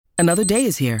Another day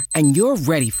is here, and you're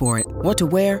ready for it. What to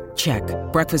wear? Check.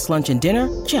 Breakfast, lunch, and dinner?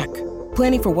 Check.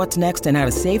 Planning for what's next and how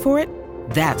to save for it?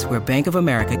 That's where Bank of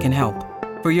America can help.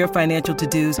 For your financial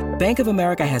to-dos, Bank of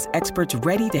America has experts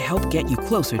ready to help get you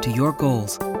closer to your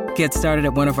goals. Get started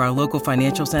at one of our local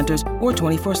financial centers or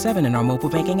 24/7 in our mobile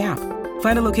banking app.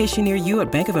 Find a location near you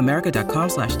at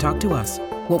bankofamerica.com/talktous.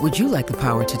 What would you like the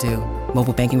power to do?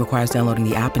 Mobile banking requires downloading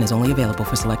the app and is only available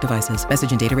for select devices.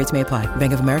 Message and data rates may apply.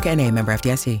 Bank of America N.A., member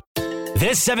FDIC.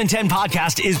 This 710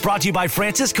 podcast is brought to you by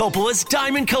Francis Coppola's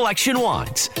Diamond Collection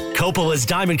Wines. Coppola's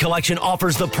Diamond Collection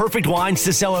offers the perfect wines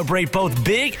to celebrate both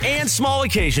big and small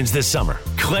occasions this summer.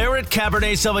 Claret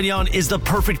Cabernet Sauvignon is the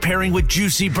perfect pairing with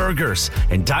juicy burgers.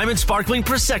 And Diamond Sparkling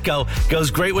Prosecco goes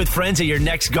great with friends at your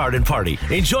next garden party.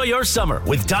 Enjoy your summer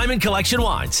with Diamond Collection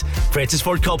Wines. Francis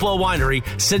Ford Coppola Winery,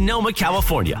 Sonoma,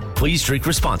 California. Please drink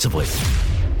responsibly.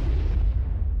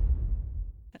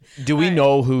 Do we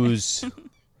know who's...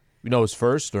 We know who's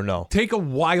first or no? Take a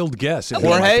wild guess.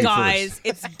 Jorge? Guys,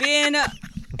 it's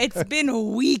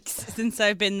been weeks since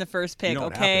I've been the first pick,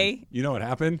 okay? You know what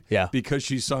happened? Yeah. Because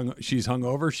she's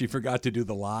hungover, she forgot to do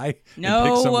the lie No. and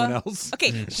pick someone else.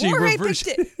 Okay, Jorge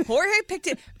picked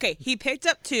it. Okay, he picked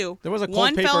up two. There was a cold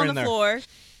one paper fell on in the there. floor,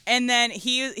 and then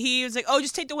he was like, "Oh,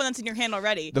 just take the one that's in your hand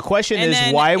already." The question And is,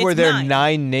 then why it's were there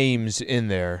 9 names in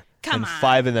there Come and on.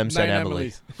 5 of them said 9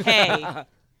 Emily? Emilys. Hey.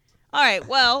 All right,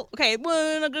 well, okay,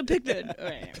 well, I'm not going to pick that. All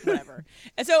right, whatever.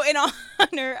 And so in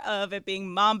honor of it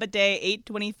being Mamba Day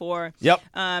 8/24, Yep.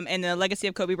 And the legacy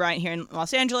of Kobe Bryant here in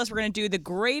Los Angeles, we're going to do the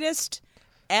greatest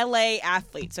LA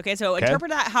athletes. Okay, so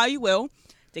interpret that how you will.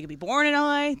 They could be born in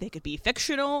LA. They could be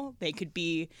fictional. They could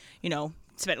be,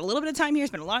 spend a little bit of time here,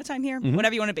 spend a lot of time here,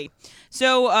 whatever you want to be.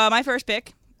 So my first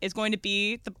pick is going to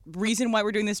be the reason why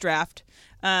we're doing this draft.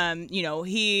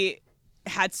 He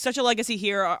had such a legacy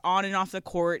here on and off the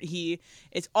court. He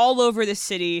is all over this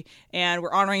city, and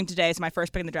we're honoring him today. So my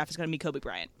first pick in the draft is going to be Kobe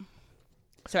Bryant.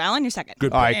 So, Alan, you're second.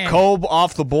 Good. All right, Kobe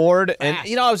off the board. And,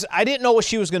 I didn't know what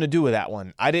she was going to do with that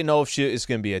one. I didn't know if she is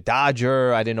going to be a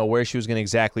Dodger. I didn't know where she was going to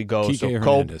exactly go. Kike So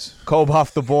Hernandez. Kobe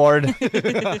off the board.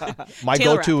 My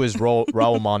Taylor go-to is Raul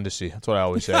Mondesi. That's what I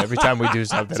always say. Every time we do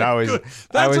something,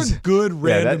 That's a good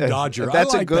random Dodger.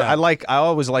 That's I like a good. that. I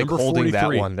always like Number holding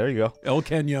 43. that one. There you go. El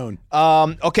Cañon.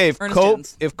 Okay,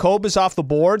 Ernest if Jones. Kobe is off the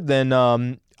board, then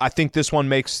I think this one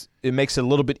makes it a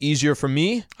little bit easier for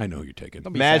me. I know who you're taking.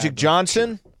 Magic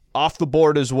Johnson off the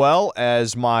board as well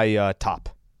as my top,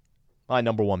 my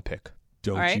number one pick.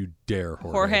 Don't All right. you dare,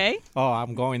 Jorge. Oh,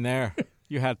 I'm going there.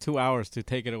 You had 2 hours to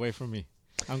take it away from me.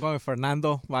 I'm going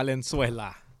Fernando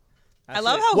Valenzuela. I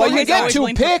love how Well, Jorge's you get always 2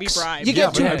 willing to be picks. bribed. You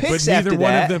get 2 but picks neither after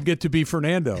one that. of them get to be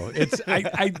Fernando. It's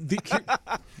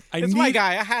It's my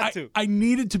guy. I had to. I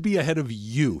needed to be ahead of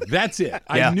you. That's it.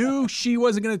 Yeah. I knew she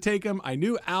wasn't going to take him. I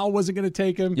knew Al wasn't going to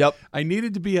take him. Yep. I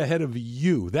needed to be ahead of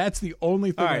you. That's the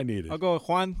only thing All right, I needed. I'll go with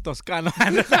Juan Toscano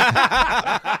Anderson.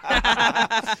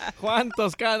 Juan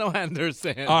Toscano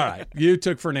Anderson. All right. You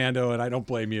took Fernando, and I don't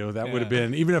blame you. That would have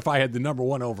been, even if I had the number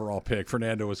 1 overall pick,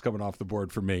 Fernando was coming off the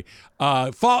board for me.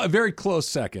 A very close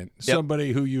second.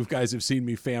 Somebody who you guys have seen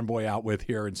me fanboy out with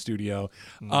here in studio.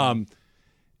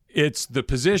 It's the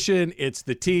position, it's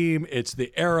the team, it's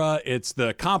the era, it's the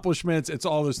accomplishments, it's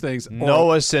all those things.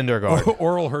 Noah Syndergaard.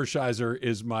 Oral Hershiser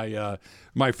is my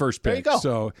my first pick. There you go.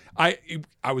 So I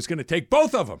was going to take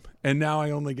both of them, and now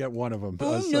I only get one of them.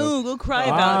 Oh, no, go cry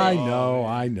about it.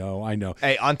 I know.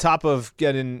 Hey, on top of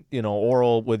getting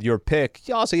Oral with your pick,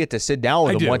 you also get to sit down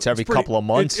with him once every couple of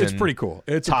months. It's and pretty cool.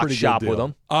 It's a talk pretty shop good deal.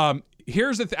 with him.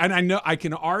 Here's the thing, and I know I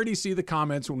can already see the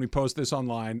comments when we post this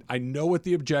online. I know what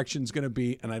the objection's going to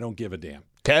be, and I don't give a damn.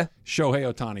 Okay.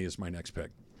 Shohei Ohtani is my next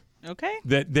pick. Okay.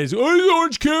 There's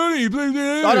Orange County.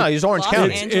 Oh, no, he's Orange Los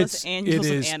County. Angeles, Angels it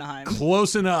of is Anaheim.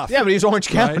 close enough. Yeah, but he's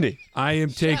Orange right? County. I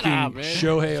am taking up, man.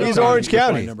 Shohei Ohtani. He's Orange with my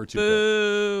County. number 2 pick.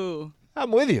 Boo.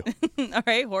 I'm with you. All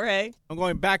right, Jorge. I'm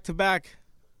going back-to-back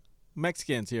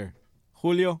Mexicans here.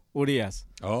 Julio Urias.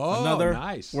 Oh, Another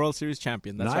nice. World Series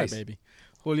champion. That's Nice. right, baby.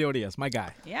 Julio Urias, my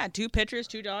guy. Yeah, 2 pitchers,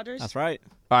 2 Dodgers. That's right.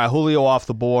 All right, Julio off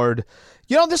the board.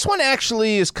 This one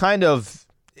actually is kind of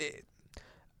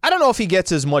 – I don't know if he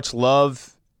gets as much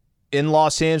love in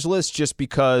Los Angeles just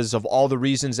because of all the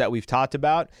reasons that we've talked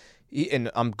about. And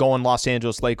I'm going Los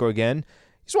Angeles Laker again.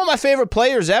 He's one of my favorite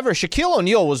players ever. Shaquille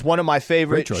O'Neal was one of my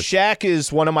favorite. Great choice. Shaq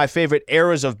is one of my favorite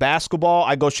eras of basketball.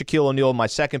 I go Shaquille O'Neal, my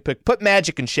second pick. Put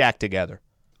Magic and Shaq together.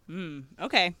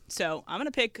 Okay, so I'm going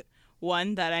to pick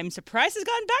one that I'm surprised has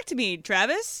gotten back to me,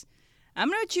 Travis. I'm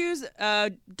going to choose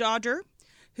a Dodger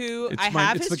who It's I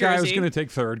have it's his the guy I was jersey. going to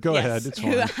take third. Go Yes, ahead. It's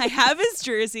who fine. I have his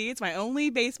jersey. It's my only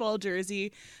baseball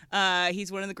jersey.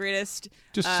 He's one of the greatest.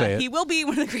 Just say it. He will be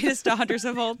one of the greatest Dodgers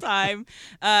of all time,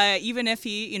 even if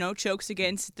he, chokes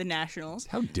against the Nationals.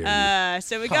 How dare you?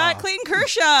 So we got Clayton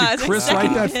Kershaw. Did as a Chris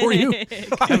second write that for you? pick.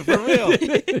 For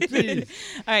real.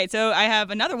 All right, so I have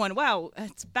another one. Wow,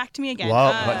 it's back to me again.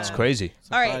 Wow, that's crazy.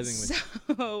 All right,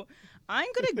 Surprisingly. so I'm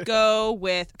gonna go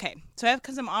with. Okay, so I have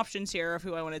some options here of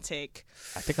who I want to take.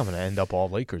 I think I'm going to end up all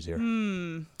Lakers here.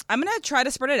 I'm going to try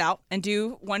to spread it out and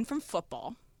do one from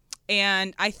football.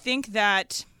 And I think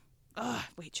that,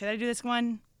 wait, should I do this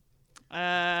one?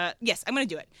 Yes, I'm going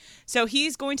to do it. So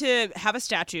he's going to have a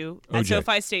statue at OJ.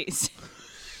 SoFi State.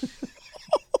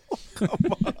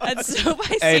 At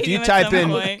SoFi Hey, if you Stadium at type some in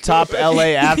point. top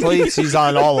LA athletes, he's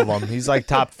on all of them. He's like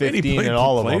top And 15 he in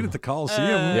all of played them. at the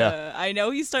Coliseum. Yeah. I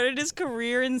know he started his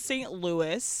career in St.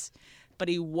 Louis, but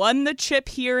he won the chip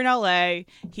here in LA.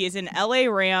 He is an LA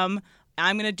Ram.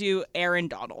 I'm going to do Aaron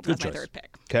Donald as my choice. third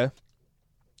pick. Okay.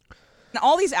 Now,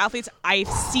 all these athletes I've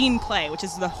seen play, which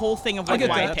is the whole thing of I get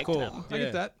why that. I That's picked cool. them. I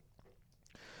get that.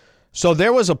 So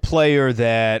there was a player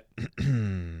that,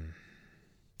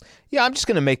 yeah, I'm just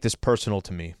going to make this personal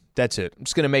to me. That's it. I'm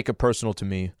just going to make it personal to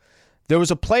me. There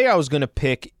was a player I was going to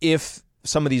pick if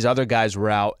some of these other guys were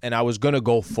out, and I was going to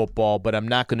go football, but I'm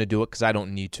not going to do it because I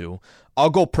don't need to. I'll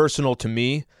go personal to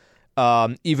me,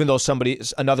 even though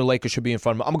another Laker should be in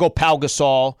front of me. I'm going to go Pau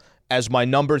Gasol as my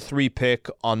number 3 pick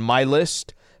on my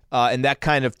list, and that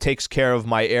kind of takes care of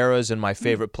my eras and my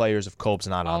favorite players if Kobe's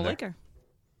not All on there. Laker.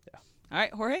 Yeah. All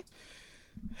right, Jorge?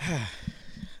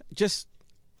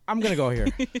 I'm going to go here.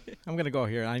 I'm going to go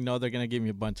here. I know they're going to give me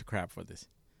a bunch of crap for this.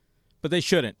 But they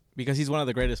shouldn't, because he's one of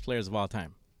the greatest players of all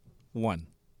time. One.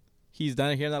 He's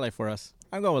done it here in LA for us.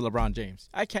 I'm going with LeBron James.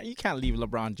 You can't leave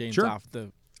LeBron James Sure. off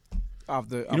the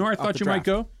You know where I thought you might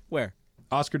go? Where?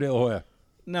 Oscar De La Hoya.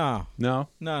 No. No?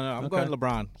 I'm Okay. going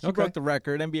LeBron. He Okay. broke the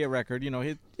record, NBA record.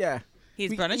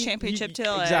 He's brought a championship to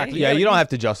LA. Exactly. Yeah, you don't have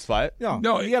to justify it.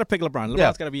 No, you got to pick LeBron. LeBron's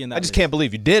Yeah. got to be in that. I just list. can't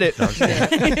believe you did it. No, I'm just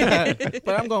kidding.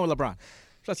 But I'm going with LeBron.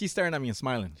 Plus, he's staring at me and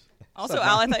smiling. Also,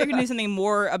 Al, I thought you were going to do something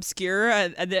more obscure,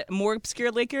 a more obscure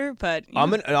Laker, but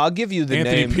I'll give you the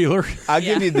Anthony name. Peeler. I'll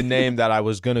give you the name that I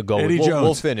was gonna go Eddie with. We'll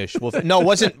Jones. finish. No,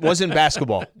 it wasn't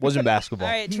basketball. Wasn't basketball.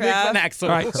 all right, Trav. All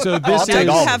right, so I'll this take Now is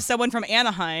you all of have them. someone from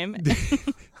Anaheim.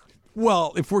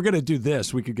 well. If we're gonna do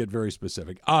this, we could get very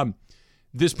specific.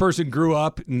 This person grew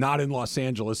up not in Los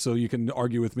Angeles, so you can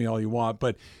argue with me all you want,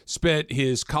 but spent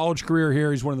his college career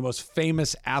here. He's one of the most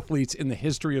famous athletes in the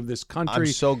history of this country.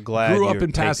 I'm so glad Grew up you're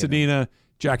in taking Pasadena.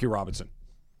 Jackie Robinson.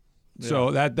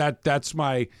 So that's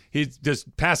my. Does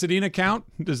Pasadena count?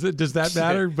 Does that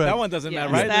matter? But That one doesn't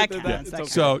Yes, matter, right? that counts, that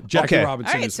it's so Jackie Okay.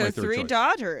 Robinson All right, is my so third 3 choice.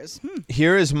 Dodgers.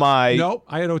 Here is my. No,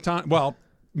 I had Otani. Well,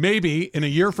 maybe in a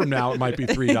year from now it might be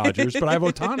 3 Dodgers, but I have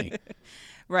Otani.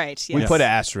 Right, We yes. put an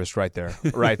asterisk right there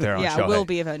on Yeah, Shohei. will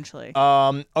be eventually.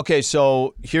 Okay,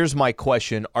 so here's my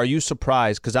question: are you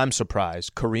surprised? Because I'm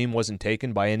surprised. Kareem wasn't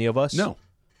taken by any of us. No,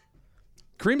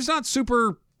 Kareem's not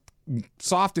super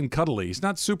soft and cuddly. He's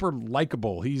not super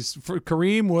likable.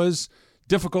 Kareem was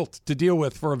difficult to deal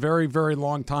with for a very, very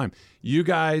long time. You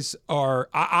guys are.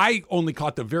 I only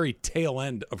caught the very tail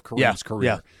end of Kareem's career.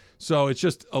 yeah. So it's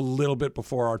just a little bit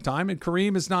before our time. And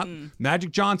Kareem is not.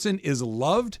 Magic Johnson is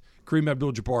loved. Kareem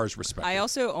Abdul-Jabbar is respected. I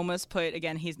also almost put,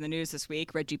 again, he's in the news this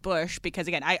week, Reggie Bush, because,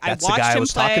 again, I That's the watched guy I him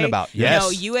was play. talking about.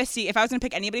 Yes. USC, if I was going to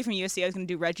pick anybody from USC, I was going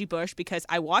to do Reggie Bush because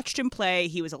I watched him play.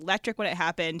 He was electric when it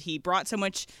happened. He brought so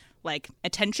much,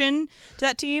 attention to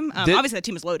that team. Obviously, that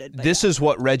team is loaded. But This is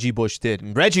what Reggie Bush did.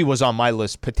 And Reggie was on my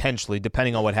list potentially,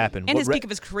 depending on what happened. and What his peak of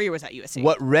his career was at USC.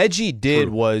 What Reggie did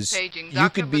was Paging you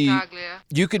Dr. could be Battaglia.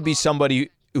 you could be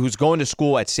somebody who's going to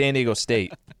school at San Diego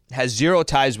State, has zero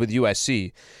ties with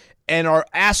USC, and are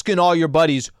asking all your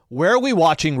buddies, "Where are we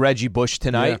watching Reggie Bush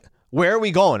tonight? Yeah. Where are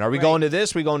we going? Are we going to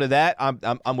this? We going to that?" I'm with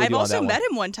I've you on that also one. met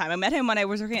him one time. I met him when I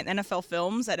was working at NFL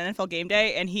Films at NFL Game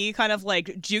Day, and he kind of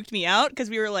juked me out because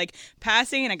we were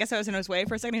passing, and I guess I was in his way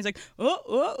for a second. He was like,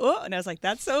 oh, and I was like,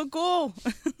 that's so cool.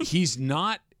 He's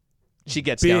not She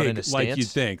gets down in big a stance. like you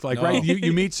think. No. Right?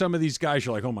 You meet some of these guys,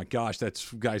 you're like, oh my gosh, that's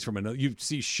guys from another. You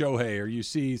see Shohei or you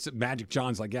see Magic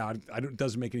John's like, yeah, it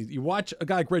doesn't make any. You watch a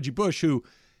guy like Reggie Bush who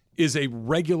is a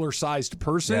regular sized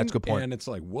person. Yeah, that's a good point. And it's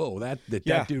like, whoa, that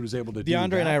Yeah. dude was able to do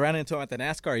DeAndre that. and I ran into him at the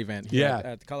NASCAR event here Yeah.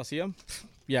 at the Coliseum.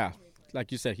 Yeah.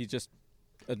 Like you said, he's just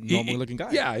a normal looking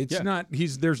guy. Yeah, it's not.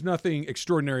 There's nothing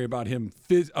extraordinary about him,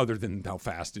 other than how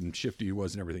fast and shifty he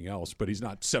was and everything else. But he's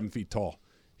not 7 feet tall.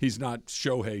 He's not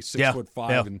Shohei, 6'5".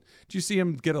 Yeah. And did you see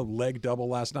him get a leg double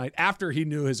last night after he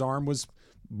knew his arm was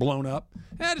blown up.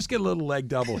 Just get a little leg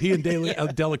double. He and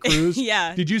Dela Cruz.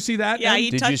 Yeah. Did you see that? Yeah, Ed?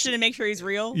 he touched it to make sure he's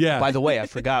real. Yeah. By the way, I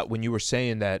forgot when you were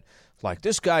saying that, like,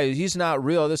 this guy, he's not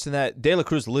real, this and that. De La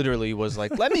Cruz literally was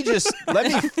like, let me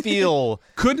feel.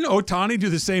 Couldn't Ohtani do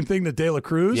the same thing to De La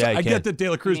Cruz? Yeah, he I can. get that De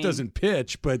La Cruz doesn't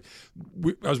pitch, but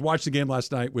I was watching the game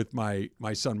last night with my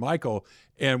son Michael,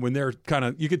 and when they're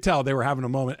you could tell they were having a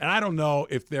moment. And I don't know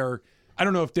if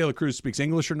De La Cruz speaks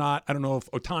English or not. I don't know if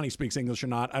Ohtani speaks English or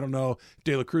not. I don't know if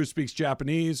De La Cruz speaks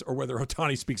Japanese or whether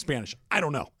Ohtani speaks Spanish. I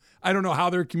don't know. I don't know how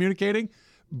they're communicating,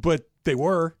 but they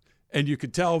were. And you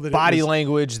could tell that Body it was,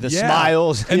 language, the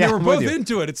smiles. And Yeah, they were I'm with both you.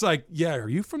 into it. It's like, yeah, are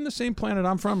you from the same planet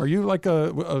I'm from? Are you like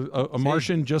a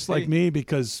Martian just like me?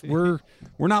 Because we're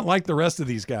not like the rest of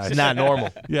these guys. It's not normal.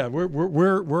 Yeah,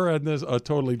 we're at this a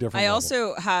totally different I level.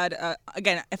 also had,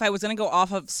 again, if I was going to go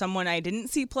off of someone I didn't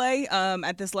see play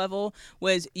at this level,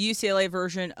 was UCLA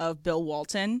version of Bill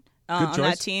Walton. On choice.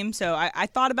 that team. So I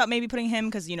thought about maybe putting him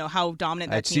because, how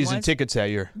dominant I that had team season was. tickets that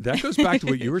year. That goes back to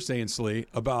what you were saying, Slee,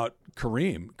 about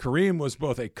Kareem. Kareem was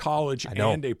both a college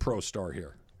know. and a pro star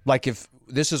here. Like, if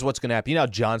this is what's going to happen. You know how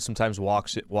John sometimes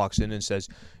walks in and says,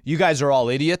 you guys are all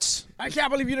idiots? I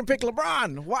can't believe you didn't pick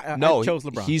LeBron. Why? No, I chose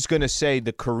LeBron. he's going to say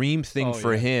the Kareem thing Oh,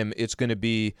 for yeah. him, it's going to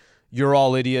be, you're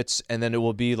all idiots, and then it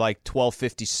will be like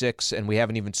 12:56, and we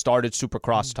haven't even started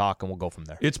Supercross talk, and we'll go from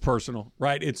there. It's personal,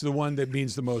 right? It's the one that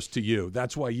means the most to you.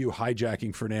 That's why you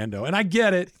hijacking Fernando. And I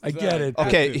get it.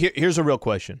 Okay, here's a real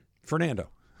question. Fernando.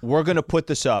 We're going to put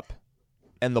this up,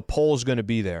 and the poll's going to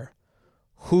be there.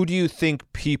 Who do you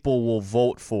think people will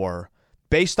vote for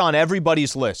based on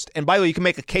everybody's list? And by the way, you can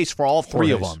make a case for all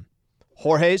three of Jorge's. them.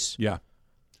 Jorge's? Yeah.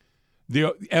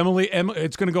 Emily,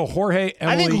 it's going to go Jorge,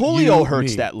 Emily, I think Julio you,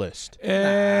 hurts me. that list. I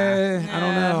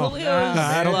don't know. Julio's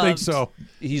I don't think loved. so.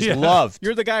 He's Yeah. loved.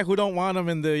 You're the guy who don't want him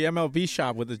in the MLB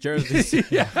shop with the jerseys.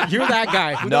 You're that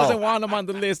guy who No. doesn't want him on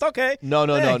the list. Okay.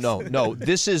 No.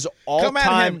 This is all Come at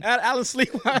time. him. At Alan Sleep.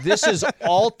 This is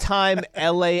all-time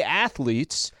LA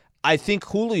athletes. I think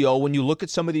Julio, when you look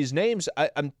at some of these names, I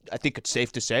think it's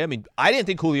safe to say. I mean, I didn't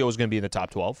think Julio was going to be in the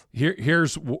top 12.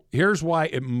 Here's why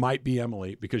it might be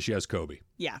Emily, because she has Kobe.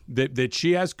 Yeah. That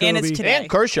she has Kobe. And it's today. And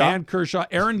Kershaw.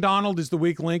 Aaron Donald is the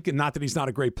weak link, and not that he's not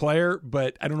a great player,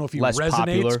 but I don't know if he Less resonates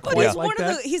popular. But quite he's like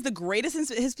that. he's the greatest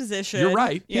in his position. You're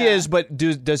right. Yeah. He is, but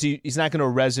does he? He's not going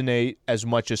to resonate as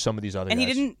much as some of these other And guys.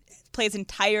 he didn't play his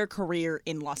entire career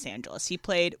in Los Angeles. He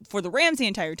played for the Rams the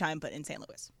entire time, but in St.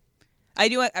 Louis. I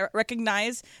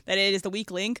recognize that it is the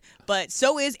weak link, but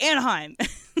so is Anaheim.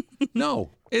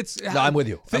 No, I'm with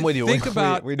you. I'm with you. Think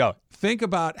We know. Think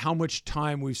about how much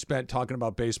time we've spent talking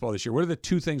about baseball this year. What are the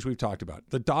two things we've talked about?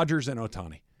 The Dodgers and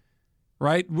Ohtani,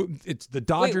 right? It's the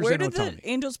Dodgers Wait, where and did Ohtani. the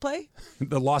Angels play?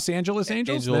 The Los Angeles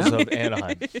Angels? Angels Them? of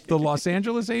Anaheim. The Los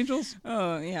Angeles Angels?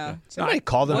 Oh, yeah. Somebody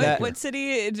call them that. What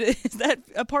city is that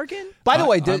a park in? By the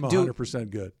way, I'm do 100%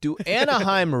 good. do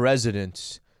Anaheim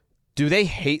residents, do they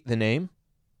hate the name?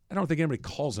 I don't think anybody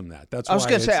calls them that. That's I was why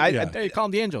going to say, it's- Hey, call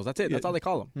them the Angels. That's it. That's all they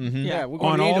call them. Yeah, we're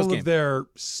going on to the all Angels of game. their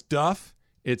stuff,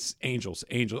 it's Angels.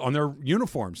 On their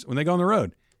uniforms when they go on the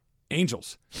road,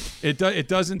 Angels. It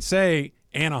doesn't say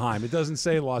Anaheim. It doesn't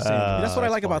say Los Angeles. That's what I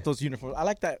like about those uniforms. I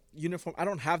like that uniform. I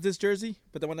don't have this jersey,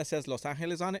 but the one that says Los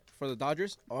Angeles on it for the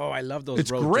Dodgers. Oh, I love those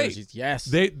It's road great. jerseys. Yes.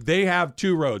 They have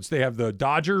two roads. They have the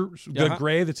Dodgers, the Uh-huh.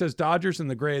 gray that says Dodgers, and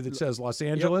the gray that says Los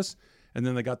Angeles. And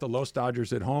then they got the Los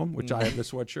Dodgers at home, which I have the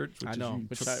sweatshirt. Which I know.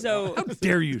 Is, So how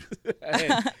dare you?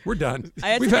 We're done.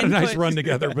 I had We've some had a nice input. run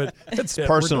together, but that's it. We're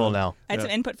Personal done. now. I had some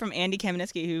input from Andy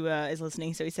Kamenetsky, who is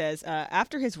listening. So he says,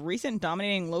 after his recent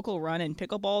dominating local run in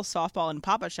pickleball, softball, and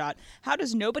pop-up shot, how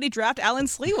does nobody draft Alan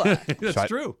Sliwa? That's right.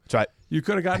 true. That's right. You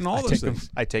could have gotten all those things.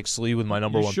 I take Slee with my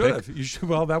number You one should pick. have. You should.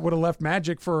 Well, that would have left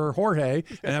Magic for Jorge,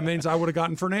 and that means I would have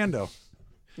gotten Fernando.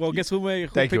 Well, guess who Thank you,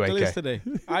 picked the AK. list today?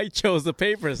 I chose the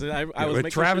papers, and I was But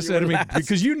making Travis sure said you to were me last.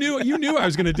 because you knew I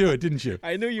was going to do it, didn't you?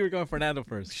 I knew you were going Fernando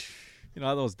first. You know,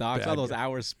 all those docs, all Bad those guy.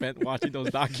 hours spent watching those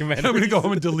documentaries. I'm going to go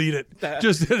home and delete it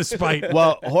just to spite.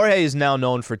 Well, Jorge is now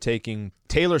known for taking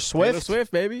Taylor Swift, Taylor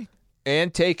Swift, baby.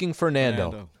 and taking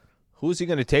Fernando. Who's he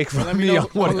going to take from let me me know. on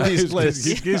one of these lists?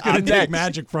 He's going I'm to take next.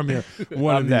 Magic from you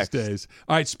one I'm of next. these days.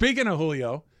 All right. Speaking of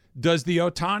Julio, does the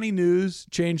Ohtani news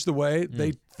change the way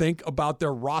they think about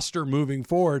their roster moving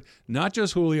forward? Not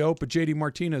just Julio, but JD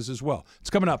Martinez as well. It's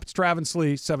coming up. It's Travis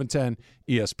Lee, 710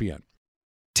 ESPN.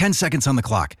 10 seconds on the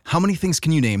clock. How many things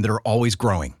can you name that are always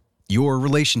growing? Your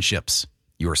relationships,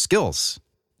 your skills,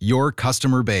 your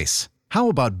customer base. How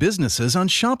about businesses on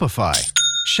Shopify?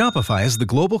 Shopify is the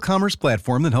global commerce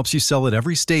platform that helps you sell at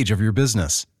every stage of your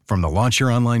business. From the launch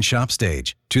your online shop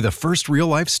stage to the first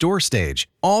real-life store stage,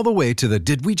 all the way to the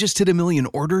did we just hit a million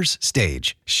orders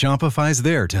stage. Shopify's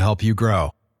there to help you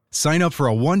grow. Sign up for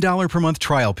a $1 per month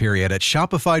trial period at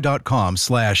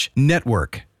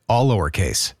shopify.com/network, all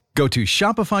lowercase. Go to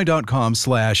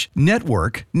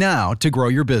shopify.com/network now to grow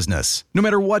your business, no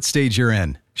matter what stage you're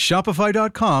in.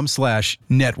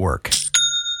 Shopify.com/network.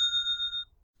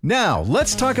 Now,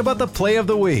 let's talk about the play of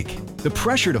the week. The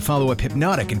pressure to follow up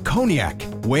Hypnotic and Cognac,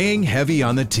 weighing heavy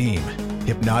on the team.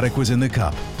 Hypnotic was in the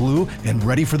cup, blue, and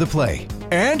ready for the play.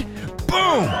 And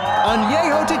boom!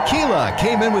 Añejo Tequila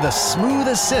came in with a smooth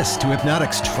assist to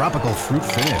Hypnotic's tropical fruit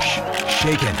finish.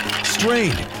 Shaken,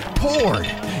 strained, poured.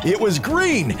 It was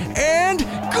green and good!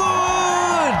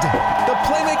 The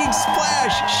playmaking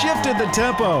splash shifted the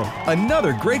tempo.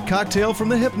 Another great cocktail from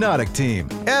the Hypnotic team.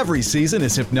 Every season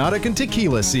is Hypnotic and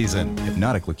Tequila season.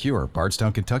 Hypnotic Liqueur,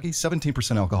 Bardstown, Kentucky,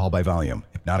 17% alcohol by volume.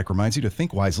 Hypnotic reminds you to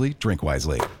think wisely, drink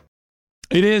wisely.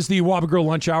 It is the Waba Grill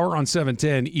Lunch Hour on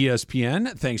 710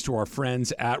 ESPN. Thanks to our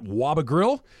friends at Waba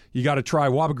Grill. You got to try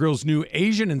Waba Grill's new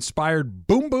Asian-inspired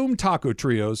Boom Boom Taco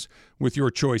Trios with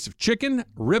your choice of chicken,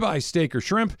 ribeye, steak, or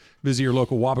shrimp. Visit your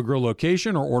local Waba Grill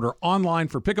location or order online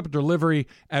for pickup or delivery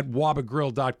at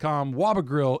wabagrill.com. Waba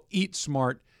Grill, eat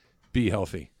smart, be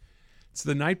healthy. It's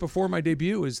the night before my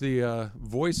debut as the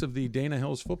voice of the Dana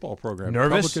Hills football program.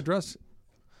 Nervous? Public address.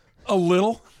 A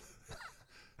little.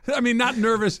 I mean, not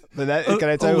nervous. But can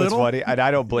I tell you what's funny? And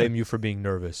I don't blame you for being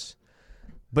nervous.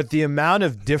 But the amount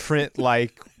of different,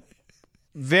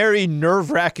 very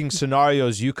nerve-wracking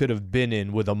scenarios you could have been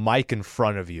in with a mic in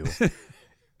front of you.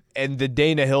 And the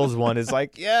Dana Hills one is I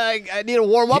need to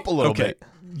warm up a little bit.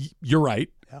 You're right.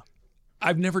 Yeah.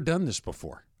 I've never done this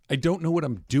before. I don't know what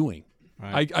I'm doing.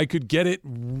 Right. I could get it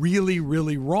really,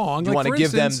 really wrong. You want to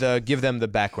give them the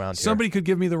background here. Somebody could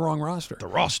give me the wrong roster. The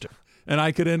roster. And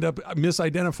I could end up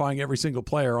misidentifying every single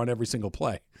player on every single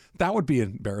play. That would be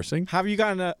embarrassing. Have you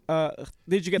gotten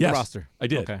did you get the roster? I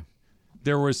did. Okay.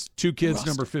 There was two kids,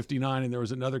 number 59, and there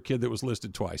was another kid that was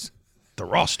listed twice. The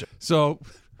roster. So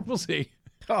we'll see.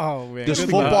 Oh, man. Does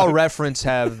Football Reference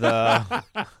have the...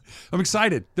 I'm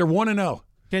excited. They're 1-0.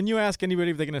 Can you ask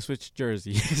anybody if they're going to switch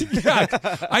jerseys? Yeah,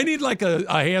 I need a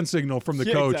hand signal from the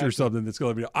coach or something that's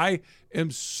going to be... I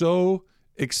am so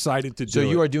excited to do it. So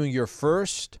you are doing your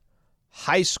first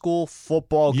high school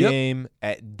football game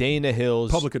at Dana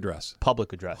Hills. Public address.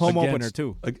 Home opener,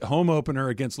 too. A home opener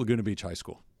against Laguna Beach High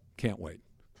School. Can't wait.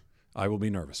 I will be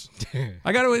nervous.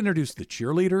 I got to introduce the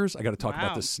cheerleaders. I got to talk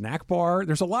about the snack bar.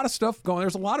 There's a lot of stuff going.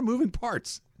 There's a lot of moving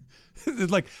parts. Just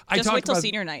wait till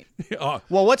senior night.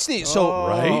 Well, what's the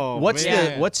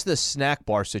right? What's the snack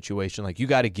bar situation like? You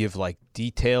got to give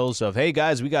details of, hey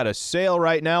guys, we got a sale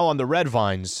right now on the Red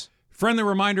Vines. Friendly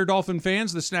reminder, Dolphin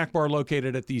fans, the snack bar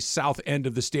located at the south end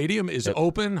of the stadium is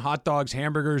open. Hot dogs,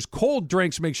 hamburgers, cold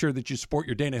drinks. Make sure that you support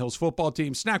your Dana Hills football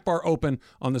team. Snack bar open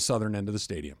on the southern end of the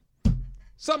stadium.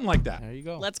 Something like that. There you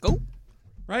go. Let's go.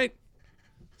 Right?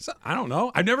 So, I don't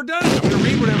know. I've never done it. I'm going to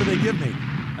read whatever they give me.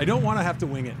 I don't want to have to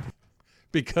wing it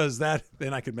because then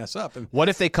I could mess up. And what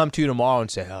if they come to you tomorrow and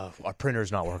say, our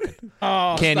printer's not working?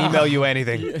 Can't email you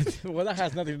anything. Well, that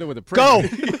has nothing to do with the printer.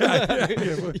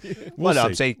 Go!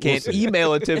 I'm saying can't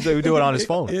email it to him so he do it on his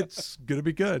phone. It's going to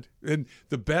be good. And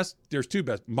there's two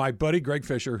best. My buddy, Greg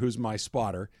Fisher, who's my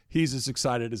spotter, he's as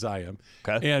excited as I am.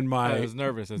 Okay. And I was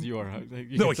nervous as you are.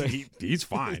 He's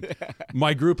fine.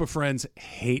 My group of friends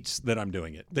hates that I'm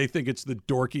doing it. They think it's the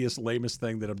dorkiest, lamest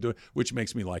thing that I'm doing, which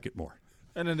makes me like it more.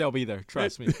 And then they'll be there.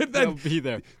 Trust me. They'll be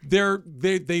there.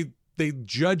 They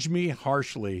judge me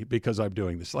harshly because I'm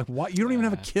doing this. Like, why? You don't even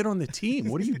have a kid on the team.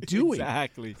 What are you doing?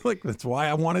 Exactly. That's why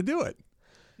I want to do it.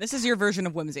 This is your version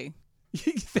of whimsy.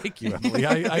 Thank you, Emily.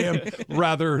 I am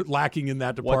rather lacking in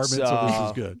that department, so this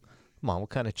is good. Come on, what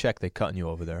kind of check they cutting you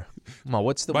over there? Come on,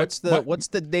 what's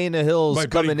the Dana Hills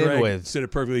coming in with? Said it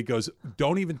perfectly. He goes,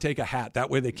 don't even take a hat. That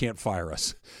way they can't fire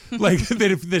us. Like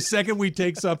if the second we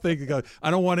take something, he goes, I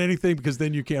don't want anything because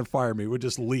then you can't fire me. We'll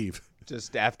just leave.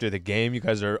 Just after the game, you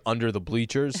guys are under the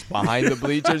bleachers, behind the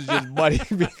bleachers, just buddy.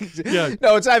 Yeah.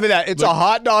 No, it's not even that. It's a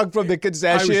hot dog from the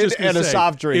concession and a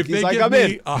soft drink. If He's they like, give I'm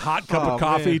me in. a hot cup of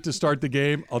coffee to start the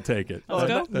game, I'll take it. Let's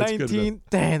go. That's 19.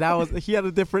 Dang, he had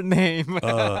a different name.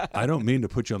 I don't mean to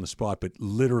put you on the spot, but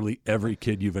literally every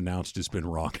kid you've announced has been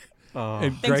wrong.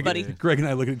 And Thanks, buddy. Greg and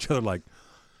I look at each other like,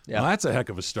 well, that's a heck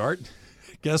of a start.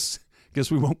 Guess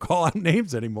we won't call out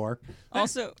names anymore.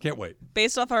 Also, can't wait.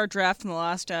 Based off our draft from the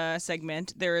last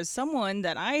segment, there is someone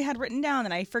that I had written down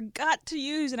that I forgot to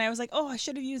use, and I was like, oh, I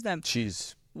should have used them.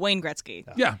 Jeez. Wayne Gretzky.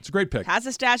 Yeah, it's a great pick. Has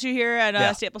a statue here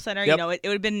at Staples Center. Yep. You know, it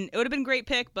would have been a great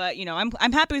pick, but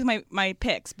I'm happy with my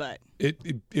picks, but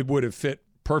it would have fit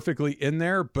perfectly in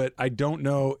there, but I don't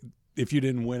know if you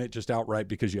didn't win it just outright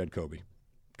because you had Kobe.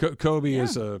 Kobe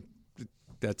is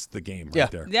that's the game right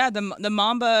there. Yeah, the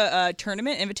Mamba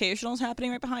tournament invitational is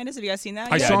happening right behind us. Have you guys seen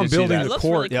that? I saw him building the it looks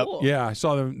court. Really cool. Yeah, I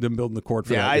saw them building the court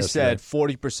for that. Yeah, I yesterday.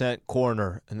 said 40%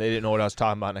 corner, and they didn't know what I was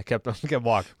talking about, and I kept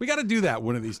walking. We got to do that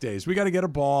one of these days. We got to get a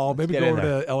ball, maybe go over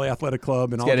to LA Athletic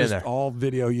Club, and I'll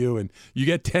video you, and you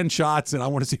get 10 shots, and I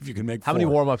want to see if you can make 4. How many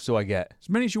warm-ups do I get? As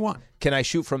many as you want. Can I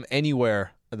shoot from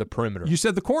anywhere of the perimeter? You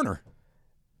said the corner.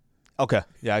 Okay.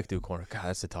 Yeah, I can do corner. God,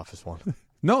 that's the toughest one.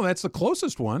 No, that's the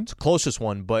closest one. It's the closest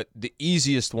one, but the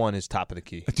easiest one is top of the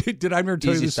key. Did I ever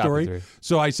tell you Easy the stop story? and three.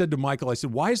 So I said to Michael, I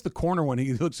said, why is the corner one?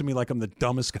 He looks at me like I'm the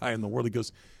dumbest guy in the world. He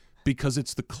goes, because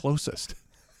it's the closest.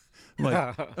 I'm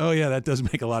like, oh, yeah, that does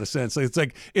make a lot of sense. It's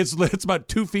like it's about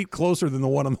 2 feet closer than the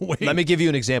one on the wing. Let me give you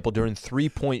an example. During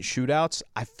 3-point shootouts,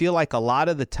 I feel like a lot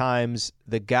of the times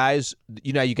the guys,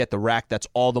 you get the rack that's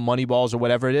all the money balls or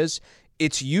whatever it is.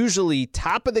 It's usually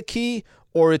top of the key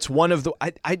or it's one of the –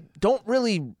 I don't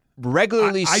really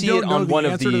regularly see it on one of the wings. I don't know the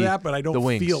answer to that, but I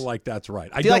don't feel like that's right.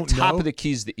 I feel like top of the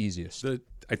key is the easiest.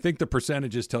 I think the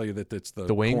percentages tell you that it's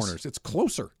the wings? corners. It's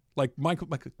closer. Like Michael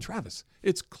Travis,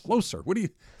 it's closer.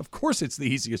 Of course, it's the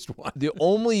easiest one. The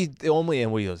only,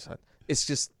 and it's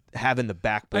just having the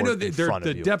backboard. I know in front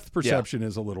of the you. depth perception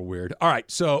is a little weird. All right,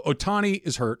 so Ohtani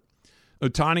is hurt.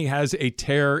 Ohtani has a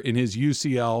tear in his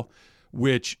UCL,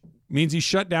 which means he's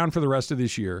shut down for the rest of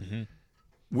this year. Mm-hmm.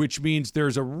 Which means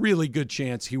there's a really good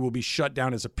chance he will be shut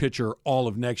down as a pitcher all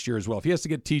of next year as well. If he has to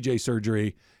get TJ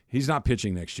surgery, he's not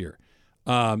pitching next year.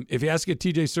 If he has to get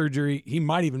TJ surgery, he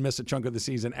might even miss a chunk of the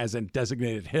season as a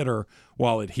designated hitter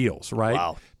while it heals, right?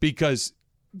 Wow. Because,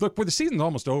 look, the season's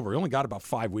almost over. He only got about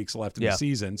 5 weeks left in the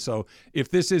season. So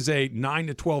if this is a 9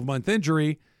 to 12-month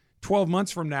injury, 12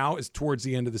 months from now is towards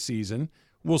the end of the season.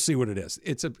 We'll see what it is.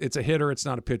 It's a hitter. It's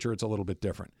not a pitcher. It's a little bit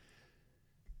different.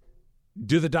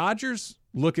 Do the Dodgers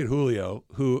look at Julio,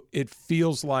 who it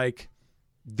feels like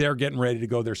they're getting ready to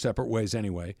go their separate ways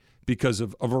anyway because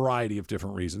of a variety of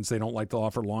different reasons? They don't like to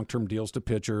offer long-term deals to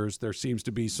pitchers. There seems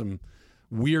to be some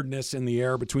weirdness in the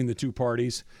air between the two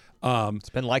parties. It's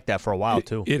been like that for a while,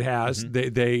 too. It has.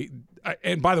 Mm-hmm.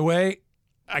 And by the way,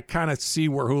 I kind of see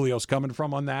where Julio's coming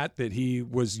from on that he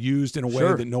was used in a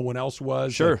way that no one else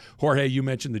was. Sure. Jorge, you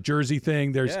mentioned the jersey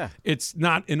thing. It's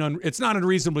not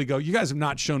unreasonably go, you guys have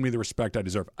not shown me the respect I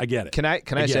deserve. I get it. Can I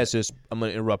just ask this? I'm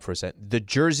going to interrupt for a second. The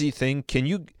jersey thing,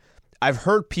 I've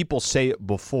heard people say it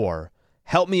before.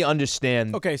 Help me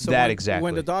understand exactly.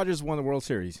 When the Dodgers won the World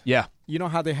Series, you know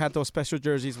how they had those special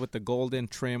jerseys with the golden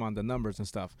trim on the numbers and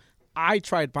stuff? I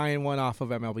tried buying one off of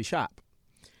MLB Shop.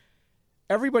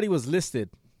 Everybody was listed.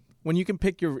 When you can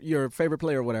pick your favorite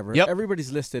player or whatever,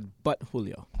 everybody's listed but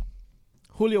Julio.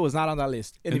 Julio was not on that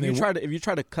list. And if you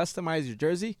try to customize your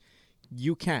jersey,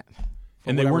 you can't.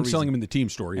 And they weren't selling them in the team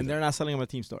store either. And they're not selling them at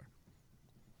the team store.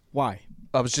 Why?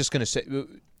 I was just going to say,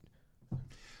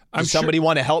 does somebody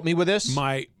want to help me with this?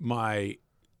 My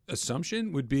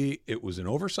assumption would be it was an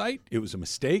oversight. It was a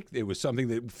mistake. It was something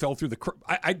that fell through the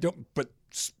I don't, but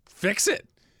fix it.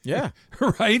 Yeah.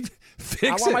 Right? Fix it.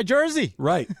 I want my jersey.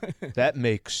 Right. That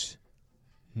makes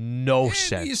no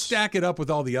sense. You stack it up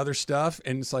with all the other stuff,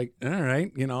 and it's like, all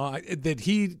right,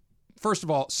 first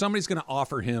of all, somebody's going to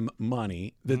offer him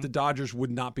money that the Dodgers would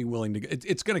not be willing to –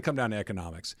 it's going to come down to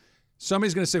economics.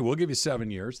 Somebody's going to say, we'll give you 7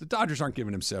 years. The Dodgers aren't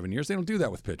giving him 7 years. They don't do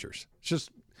that with pitchers.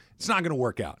 It's not going to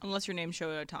work out. Unless your name's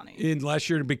Shohei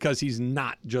Ohtani. Because he's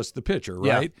not just the pitcher,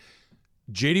 right? Yeah.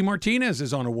 JD Martinez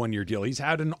is on a 1-year deal. He's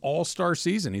had an all-star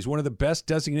season. He's one of the best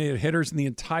designated hitters in the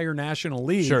entire National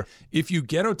League. Sure. If you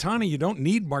get Ohtani, you don't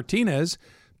need Martinez,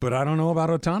 but I don't know about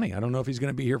Ohtani. I don't know if he's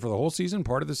going to be here for the whole season,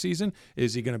 part of the season.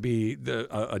 Is he going to be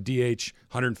a DH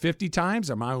 150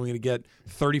 times? Am I only going to get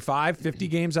 35, 50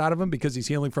 games out of him because he's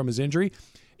healing from his injury?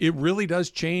 It really does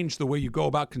change the way you go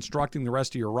about constructing the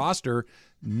rest of your roster,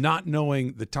 not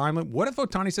knowing the timeline. What if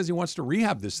Ohtani says he wants to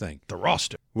rehab this thing? The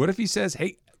roster. What if he says,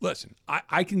 hey, listen,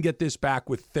 I can get this back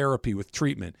with therapy, with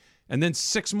treatment, and then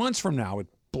 6 months from now it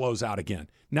blows out again.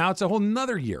 Now it's a whole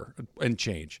nother year and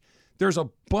change. There's a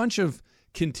bunch of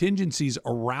contingencies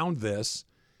around this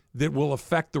that will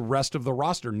affect the rest of the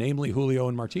roster, namely Julio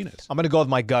and Martinez. I'm going to go with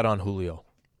my gut on Julio.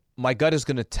 My gut is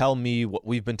going to tell me what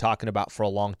we've been talking about for a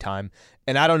long time,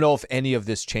 and I don't know if any of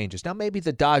this changes. Now, maybe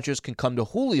the Dodgers can come to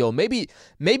Julio. Maybe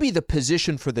the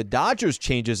position for the Dodgers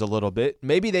changes a little bit.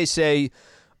 Maybe they say,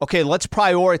 okay, let's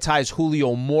prioritize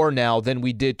Julio more now than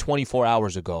we did 24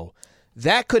 hours ago.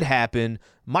 That could happen.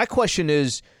 My question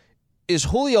is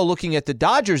Julio looking at the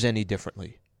Dodgers any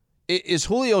differently? Is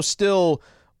Julio still,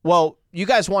 well, you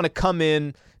guys want to come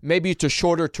in, maybe it's a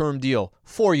shorter term deal,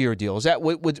 4-year deal. Is that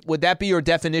would that be your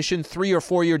definition? 3 or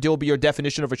 4 year deal be your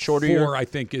definition of a shorter year? 4, I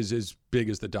think, is as big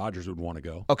as the Dodgers would want to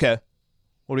go. Okay.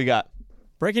 What do you got?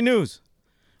 Breaking news.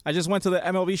 I just went to the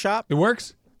MLB shop. It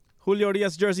works? Julio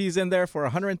Urias jersey is in there for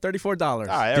 $134. All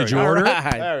right, Did you order it?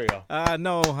 There we go.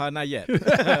 No, not yet.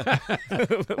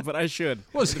 But I should.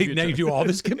 Well, see, now you do all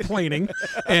this complaining,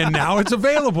 and now it's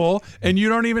available, and you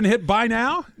don't even hit buy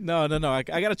now? No. I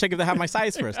got to check if they have my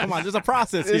size first. Come on, there's a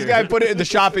process This here. guy put it in the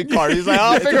shopping cart. He's like,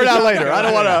 I'll figure it out later. I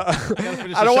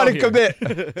don't want to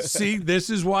commit. See,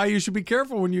 this is why you should be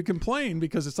careful when you complain,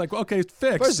 because it's like, well, okay, it's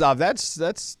fixed. First off,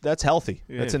 that's healthy.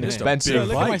 That's an expensive.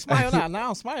 Look at my smile now.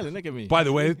 I'm smiling. Look at me. By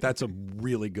the way, that's a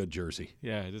really good jersey.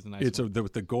 Yeah, it is a nice It's one.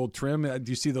 with the gold trim.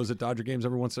 Do you see those at Dodger games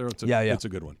every once in a while? Yeah. It's a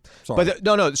good one. Sorry. But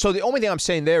no. So the only thing I'm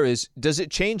saying there is, does it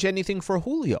change anything for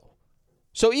Julio?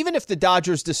 So even if the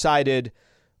Dodgers decided,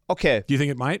 okay, do you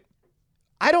think it might?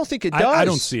 I don't think it does. I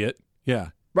don't see it.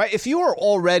 Yeah. Right. If you were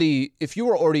already,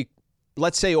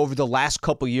 let's say over the last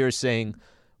couple years saying,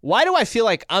 why do I feel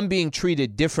like I'm being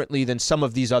treated differently than some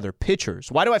of these other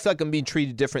pitchers? Why do I feel like I'm being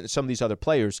treated different than some of these other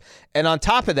players? And on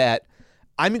top of that,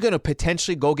 I'm going to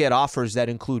potentially go get offers that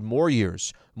include more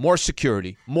years, more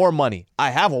security, more money. I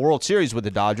have a World Series with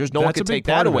the Dodgers. No one can take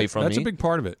that away from me. That's a big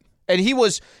part of it. And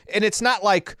it's not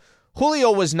like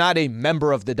Julio was not a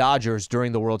member of the Dodgers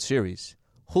during the World Series.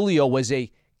 Julio was a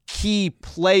key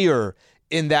player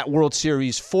in that World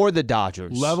Series for the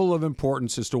Dodgers. Level of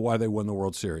importance as to why they won the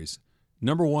World Series.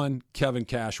 Number 1, Kevin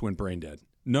Cash went brain dead.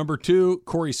 Number 2,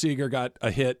 Corey Seager got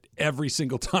a hit every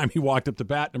single time he walked up to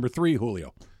bat. Number 3,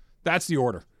 Julio. That's the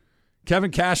order.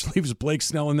 Kevin Cash leaves Blake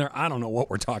Snell in there. I don't know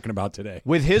what we're talking about today.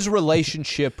 With his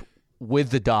relationship with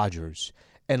the Dodgers,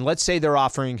 and let's say they're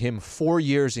offering him 4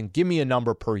 years, and give me a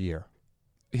number per year.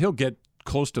 He'll get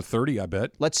close to 30, I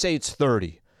bet. Let's say it's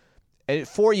 30. And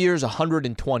 4 years,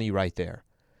 120 right there.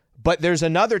 But there's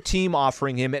another team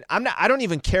offering him, and I don't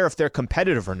even care if they're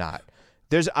competitive or not.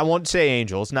 I won't say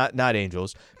Angels, not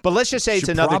Angels, but let's just say it's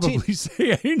another team.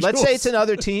 Say Angels. Let's say it's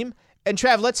another team. And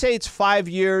Trav, let's say it's 5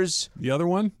 years. The other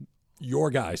one, your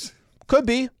guys. Could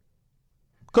be.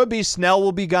 Snell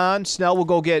will be gone. Snell will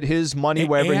go get his money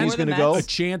wherever he's going to go. A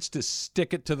chance to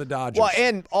stick it to the Dodgers. Well,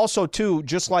 and also, too,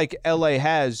 just like LA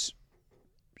has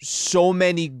so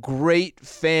many great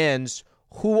fans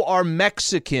who are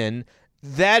Mexican,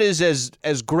 that is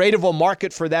as great of a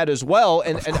market for that as well.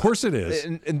 And of course it is.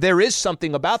 And there is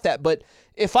something about that. But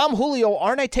if I'm Julio,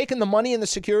 aren't I taking the money and the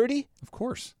security? Of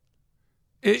course.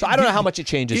 So I don't know how much it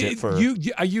changes it for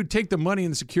you'd take the money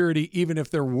and the security even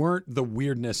if there weren't the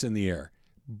weirdness in the air.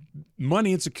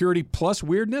 Money and security plus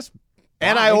weirdness.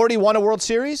 And I already won a World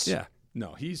Series? Yeah.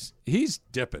 No, he's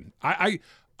dipping.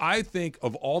 I think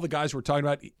of all the guys we're talking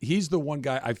about, he's the one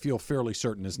guy I feel fairly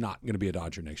certain is not going to be a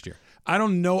Dodger next year. I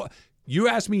don't know. You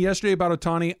asked me yesterday about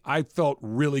Ohtani. I felt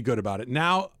really good about it.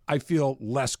 Now I feel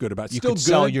less good about it. You could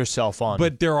sell yourself on.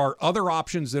 But there are other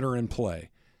options that are in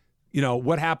play. You know,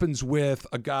 what happens with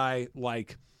a guy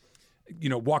like,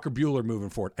 Walker Buehler moving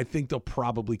forward? I think they'll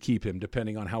probably keep him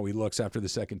depending on how he looks after the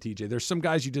second TJ. There's some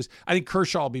guys I think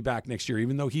Kershaw will be back next year,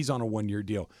 even though he's on a 1-year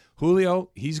deal. Julio,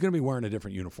 he's going to be wearing a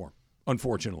different uniform,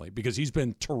 unfortunately, because he's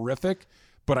been terrific,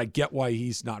 but I get why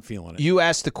he's not feeling it. You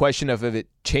asked the question of if it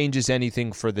changes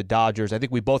anything for the Dodgers. I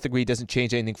think we both agree it doesn't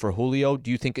change anything for Julio. Do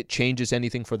you think it changes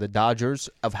anything for the Dodgers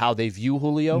of how they view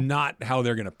Julio? Not how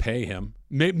they're going to pay him.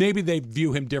 Maybe they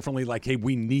view him differently, like, hey,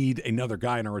 we need another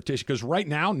guy in our rotation. Because right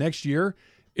now, next year,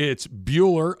 it's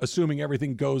Buehler, assuming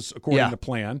everything goes according to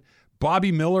plan,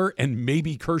 Bobby Miller, and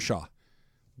maybe Kershaw.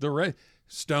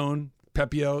 Stone,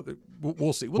 Pepio,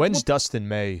 we'll see. When's Dustin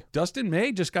May? Dustin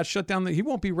May just got shut down. He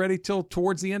won't be ready till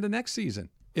towards the end of next season,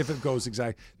 if it goes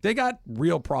exactly. They got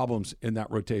real problems in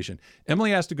that rotation.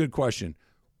 Emily asked a good question.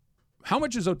 How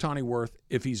much is Ohtani worth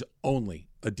if he's only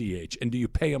a DH? And do you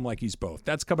pay him like he's both?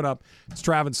 That's coming up. It's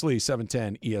Travis Lee,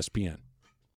 710 ESPN.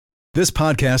 This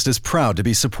podcast is proud to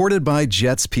be supported by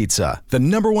Jets Pizza, the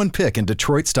 #1 pick in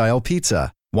Detroit-style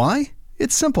pizza. Why?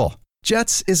 It's simple.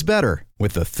 Jets is better.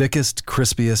 With the thickest,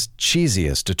 crispiest,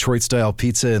 cheesiest Detroit-style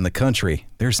pizza in the country,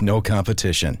 there's no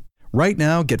competition. Right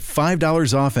now, get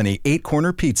 $5 off any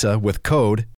 8-corner pizza with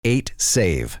code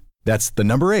 8SAVE. That's the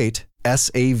number 8,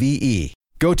 SAVE.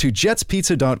 Go to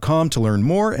jetspizza.com to learn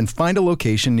more and find a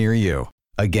location near you.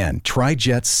 Again, try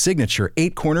Jet's signature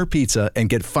 8-corner pizza and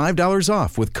get $5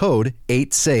 off with code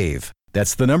 8SAVE.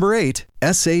 That's the number 8,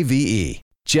 SAVE.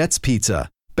 Jet's Pizza.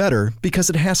 Better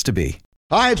because it has to be.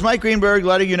 Hi, it's Mike Greenberg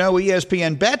letting you know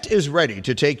ESPN Bet is ready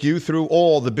to take you through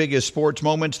all the biggest sports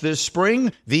moments this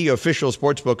spring. The official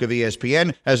sportsbook of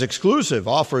ESPN has exclusive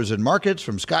offers and markets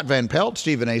from Scott Van Pelt,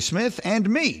 Stephen A. Smith, and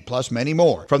me, plus many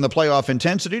more. From the playoff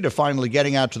intensity to finally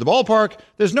getting out to the ballpark,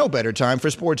 there's no better time for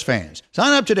sports fans.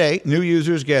 Sign up today. New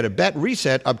users get a bet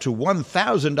reset up to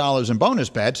 $1,000 in bonus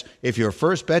bets if your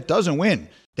first bet doesn't win.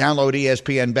 Download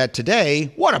ESPN Bet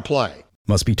today. What a play.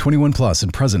 Must be 21 plus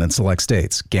and present in select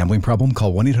states. Gambling problem?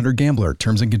 Call 1-800-GAMBLER.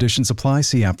 Terms and conditions apply.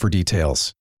 See app for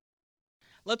details.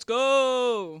 Let's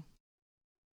go.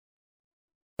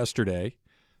 Yesterday,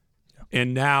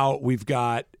 and now we've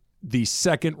got the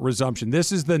second resumption.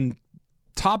 This is the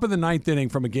top of the ninth inning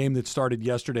from a game that started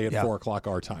yesterday at 4 o'clock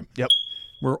our time. Yep.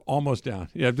 We're almost down.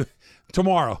 Yeah,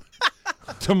 tomorrow.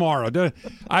 Tomorrow.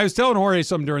 I was telling Jorge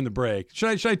something during the break.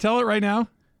 Should I tell it right now?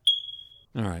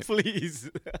 All right.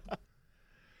 Please.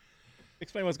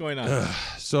 Explain what's going on.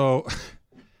 So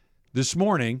this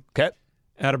morning,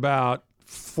 at about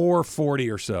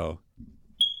 4:40 or so,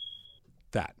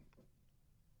 that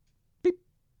beep,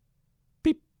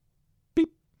 beep, beep,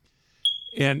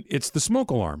 and it's the smoke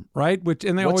alarm, right? Which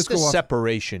and they What's always the go off.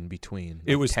 separation between?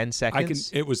 It was 10 seconds.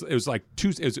 It was like two.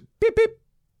 It was beep beep,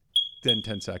 then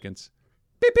 10 seconds,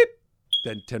 beep beep,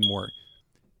 then 10 more.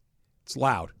 It's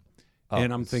loud.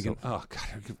 And I'm thinking, oh, God,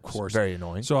 of course. Very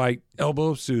annoying. So I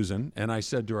elbow Susan, and I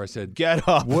said to her, get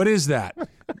up. What is that?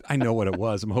 I know what it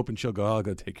was. I'm hoping she'll go, I'll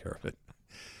go take care of it.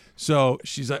 So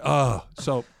she's like, oh.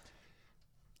 So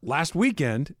last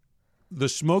weekend, the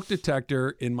smoke detector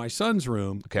in my son's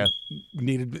room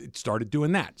started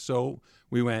doing that. So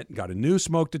we went and got a new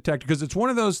smoke detector because it's one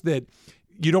of those that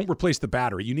you don't replace the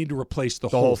battery. You need to replace the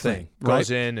whole thing.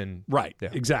 Goes in and... Right,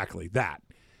 exactly, that.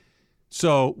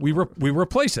 So we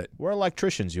replace it. We're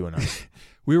electricians, you and I.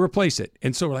 We replace it.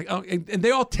 And so we're like, oh, and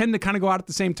they all tend to kind of go out at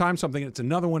the same time. Something. It's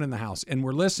another one in the house. And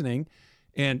we're listening.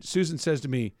 And Susan says to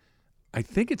me, I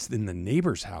think it's in the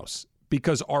neighbor's house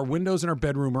because our windows in our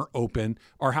bedroom are open.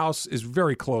 Our house is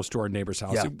very close to our neighbor's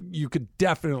house. Yeah. You could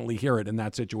definitely hear it in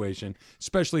that situation,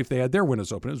 especially if they had their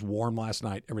windows open. It was warm last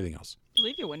night, everything else. You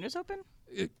leave your windows open?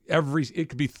 It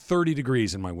could be 30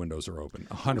 degrees and my windows are open,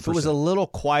 100%. If it was a little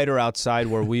quieter outside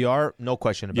where we are, no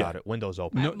question about it. Windows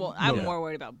open. I'm more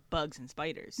worried about bugs and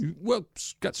spiders. Well,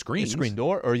 got screens. Screen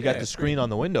door, or you got the screen on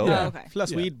the window. Yeah. Oh, okay.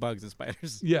 Plus we eat bugs and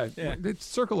spiders. Yeah. It's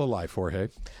circle of life, Jorge.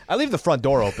 I leave the front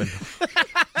door open.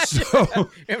 So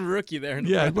and Rookie there.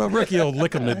 Well, Rookie will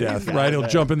lick him to death, right? He'll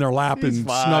jump in their lap and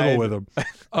snuggle with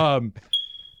him.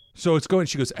 So it's going.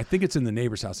 She goes, I think it's in the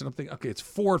neighbor's house, and I'm thinking, okay, it's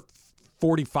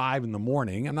 4:45 in the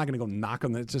morning. I'm not going to go knock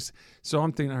on it. So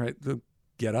I'm thinking, all right,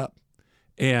 get up.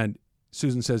 And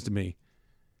Susan says to me,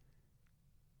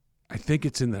 I think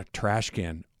it's in the trash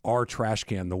can, our trash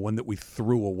can, the one that we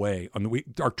threw away.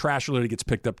 Our trash literally gets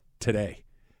picked up today,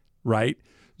 right?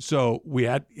 So we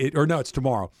had it, or no, it's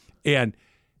tomorrow. And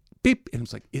beep, and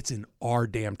it's like, it's in our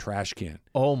damn trash can.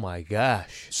 Oh my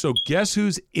gosh. So guess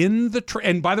who's in the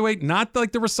and by the way, not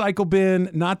like the recycle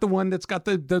bin, not the one that's got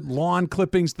the lawn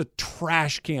clippings, the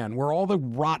trash can where all the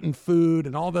rotten food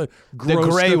and all the gross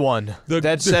gray stuff, one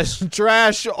that says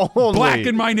trash only. Black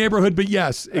in my neighborhood, but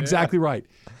yes, exactly right.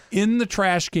 In the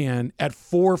trash can at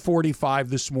 4:45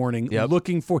 this morning,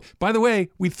 looking for. By the way,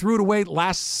 we threw it away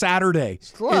last Saturday.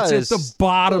 It's at the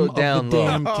bottom of the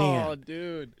damn can. Oh,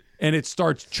 dude. And it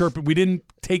starts chirping. We didn't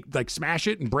smash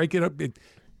it and break it up.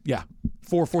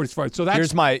 4:45. So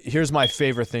that's here's my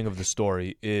favorite thing of the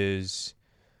story is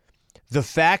the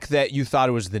fact that you thought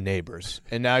it was the neighbors,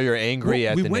 and now you're angry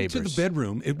at the neighbors. We went to the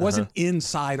bedroom. It wasn't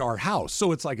inside our house,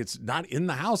 so it's like it's not in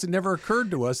the house. It never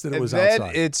occurred to us that it was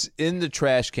outside. It's in the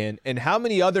trash can. And how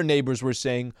many other neighbors were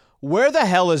saying, "Where the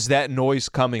hell is that noise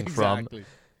coming from?"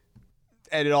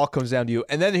 And it all comes down to you.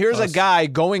 And then here's a guy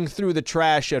going through the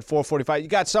trash at 4:45. You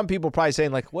got some people probably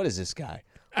saying, like, what is this guy?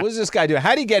 What is this guy doing?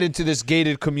 How did he get into this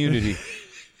gated community?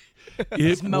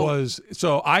 It was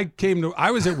so I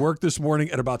was at work this morning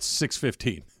at about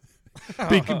 6:15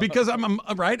 because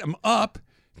I'm up.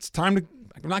 It's time to.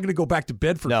 I'm not going to go back to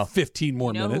bed for 15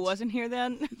 more minutes. Who wasn't here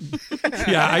then?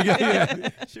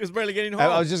 Yeah. She was barely getting home.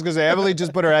 I was just going to say, Emily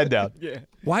just put her head down. Yeah.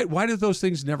 Why do those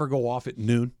things never go off at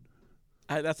noon?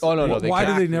 No. Why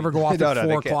do they never go off at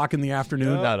 4 o'clock in the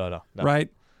afternoon? No. Right.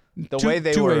 The way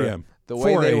they 2 were, a.m. the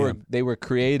way they were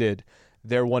created,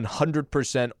 they're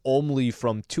 100% only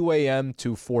from 2 a.m.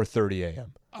 to 4:30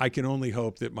 a.m. I can only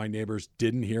hope that my neighbors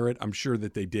didn't hear it. I'm sure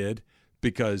that they did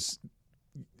because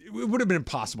it would have been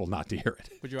impossible not to hear it.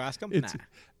 Would you ask them?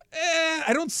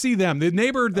 I don't see them. The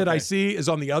neighbor that I see is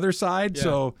on the other side,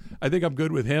 so I think I'm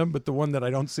good with him. But the one that I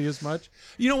don't see as much,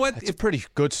 you know what? It's a pretty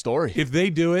good story. If they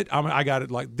do it, I got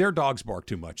it. Like their dogs bark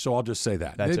too much, so I'll just say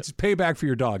that. It's payback for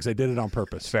your dogs. I did it on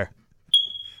purpose. Fair.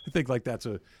 I think like that's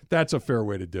a fair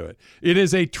way to do it. It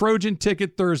is a Trojan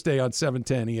Ticket Thursday on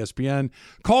 710 ESPN.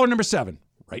 Caller number 7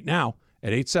 right now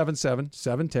at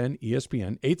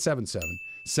 877-710-ESPN,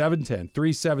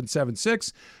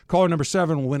 877-710-3776. Caller number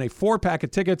 7 will win a 4-pack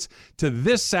of tickets to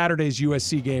this Saturday's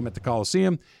USC game at the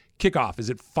Coliseum. Kickoff is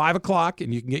at 5 o'clock,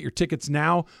 and you can get your tickets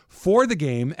now for the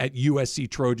game at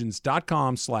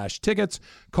usctrojans.com/tickets.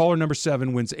 Caller number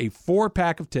 7 wins a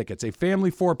 4-pack of tickets, a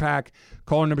family 4-pack.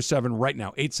 Caller number 7 right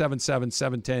now,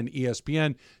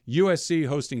 877-710-ESPN. USC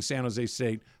hosting San Jose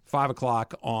State, 5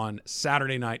 o'clock on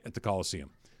Saturday night at the Coliseum.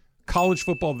 College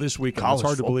football this weekend. It's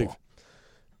hard to believe.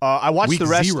 I watched the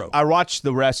rest. 0. I watched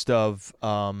the rest of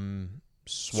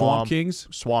Swamp Kings.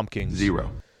 Swamp Kings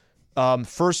 0.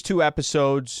 First 2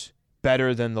 episodes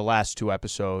better than the last 2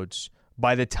 episodes.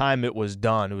 By the time it was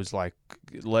done, it was like,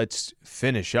 let's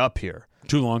finish up here.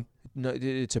 Too long. No,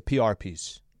 it's a PR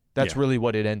piece. That's really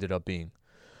what it ended up being.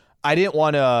 I didn't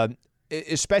want to,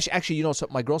 especially, actually, you know,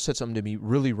 my girl said something to me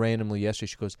really randomly yesterday.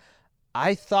 She goes,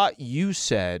 I thought you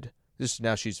said,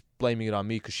 now she's blaming it on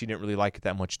me because she didn't really like it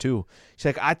that much too. She's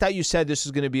like, I thought you said this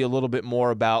was going to be a little bit more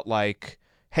about like,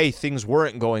 hey, things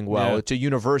weren't going well. Yeah. It's a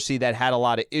university that had a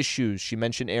lot of issues. She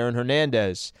mentioned Aaron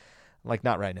Hernandez. I'm like,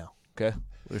 not right now, okay?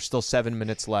 There's still 7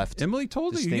 minutes left. Emily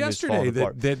told you yesterday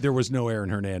that there was no Aaron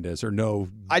Hernandez or no.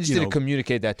 I just didn't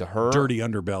communicate that to her. Dirty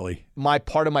underbelly.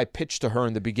 Part of my pitch to her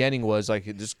in the beginning was like,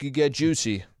 this could get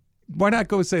juicy. Why not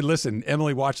go and say, listen,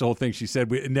 Emily watched the whole thing. She said,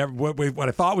 what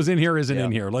I thought was in here isn't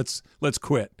in here. Let's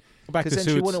quit. Go back to Because then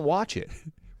Suits. she wouldn't watch it.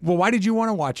 Well, why did you want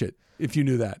to watch it if you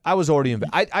knew that? I was already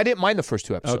I didn't mind the first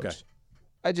 2 episodes. Okay.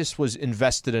 I just was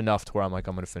invested enough to where I'm like,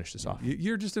 I'm going to finish this off.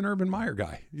 You're just an Urban Meyer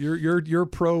guy. You're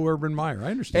pro Urban Meyer.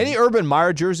 I understand. Any Urban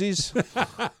Meyer jerseys?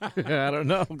 I don't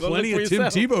know. Go Plenty look of for Tim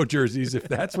yourself. Tebow jerseys, if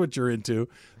that's what you're into.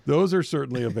 Those are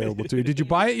certainly available to you. Did you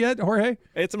buy it yet, Jorge?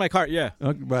 It's in my cart, yeah.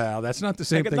 Okay, well, that's not the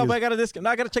same thing. No, as- but I got a discount.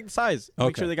 No, I got to check the size. Make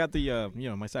Okay. sure they got the,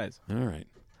 my size. All right.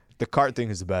 The cart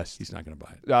thing is the best. He's not going to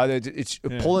buy it. It's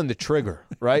pulling the trigger,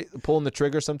 right? Pulling the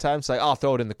trigger sometimes. Like, I'll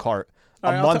throw it in the cart.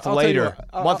 All right, A month I'll tell you later,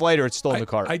 what. it's still in the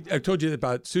cart. I told you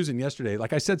about Susan yesterday.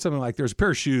 Like I said something like there's a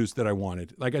pair of shoes that I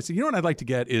wanted. Like I said, you know what I'd like to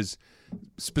get is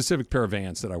specific pair of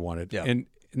Vans that I wanted. Yeah. And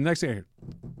the next thing I hear,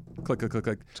 click, click, click,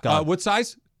 click. gone. What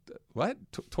size? What?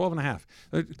 12 and a half.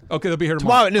 Okay, they'll be here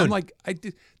tomorrow. Tomorrow at noon. I'm like,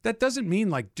 that doesn't mean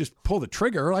like just pull the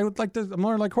trigger. I would like to, I'm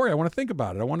more like Corey. I want to think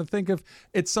about it. I want to think if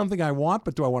it's something I want,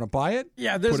 but do I want to buy it?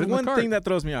 Yeah, Put there's it in the one cart. thing that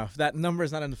throws me off. That number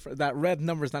is not in the that red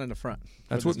number is not in the front.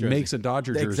 That's of what this jersey. makes a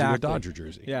Dodger jersey a Exactly. Dodger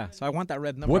jersey. Yeah, so I want that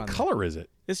red number. What on there. color is it?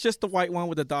 It's just the white one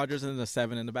with the Dodgers and the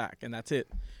 7 in the back, and that's it.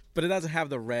 But it doesn't have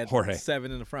the red Jorge.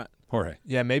 7 in the front. Jorge.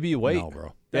 Yeah, maybe you wait. No,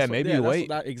 bro. Yeah, maybe you wait.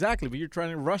 Exactly, but you're trying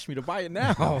to rush me to buy it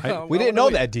now. We didn't know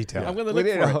that detail. I'm going to We look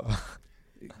didn't for know.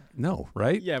 it. No,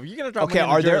 right? Yeah, but you're going to drop Okay,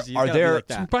 money on the jersey. are It's gotta be there- like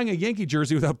I'm that. buying a Yankee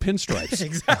jersey without pinstripes.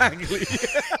 Exactly.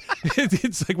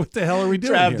 It's like, what the hell are we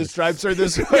doing Trav, here? the stripes are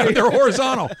this Yeah, way. they're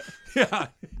horizontal. Yeah.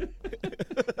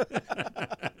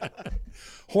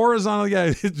 Horizontal,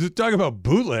 yeah. Talk about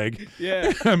bootleg.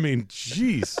 Yeah. I mean,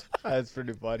 jeez. That's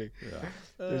pretty funny.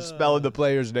 They're spelling the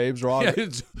players' names wrong. Yeah,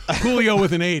 it's Julio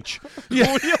with an H.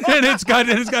 Yeah, and it's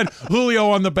got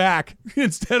Julio on the back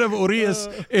instead of Urias.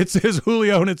 It says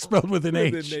Julio and it's spelled with an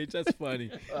H. That's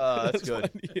funny. That's good.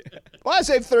 Funny, yeah. Well, I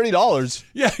saved $30.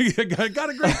 Yeah, you got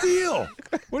a great deal.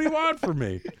 What do you want from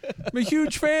me? I'm a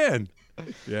huge fan.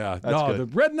 Yeah, no, good. the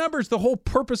red number's the whole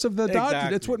purpose of the Dodger.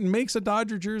 Exactly. That's what makes a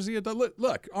Dodger jersey.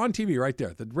 Look, on TV right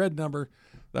there, the red number,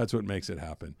 that's what makes it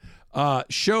happen.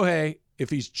 Shohei, if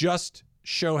he's just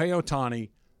Shohei Ohtani,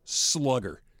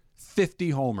 slugger,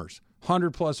 50 homers,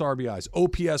 100-plus RBIs,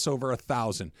 OPS over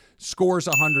 1,000, scores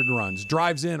 100 runs,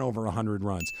 drives in over 100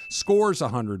 runs, scores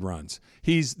 100 runs.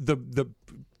 He's the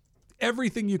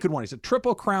everything you could want. He's a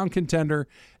Triple Crown contender,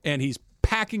 and he's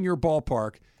packing your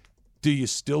ballpark. Do you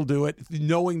still do it,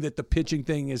 knowing that the pitching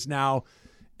thing is now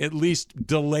at least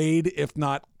delayed, if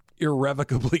not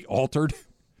irrevocably altered?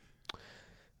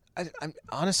 I'm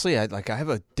honestly, I have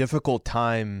a difficult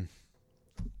time.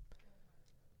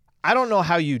 I don't know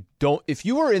how you don't. If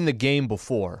you were in the game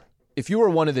before, if you were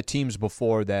one of the teams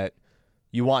before that,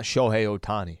 you want Shohei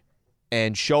Ohtani,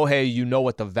 and Shohei, you know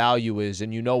what the value is,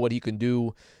 and you know what he can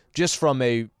do, just from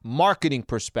a marketing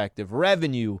perspective,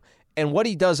 revenue, and what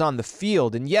he does on the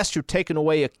field. And yes, you're taking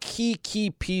away a key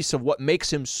piece of what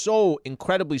makes him so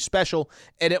incredibly special,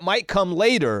 and it might come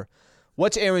later.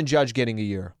 What's Aaron Judge getting a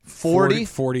year? 40?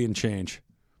 40 and change.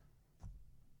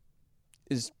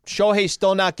 is Shohei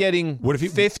still not getting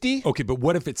 50? Okay, but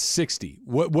what if it's 60?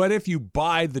 What if you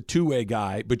buy the two-way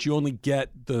guy, but you only get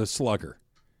the slugger?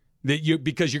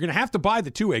 Because you're going to have to buy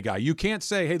the two-way guy. You can't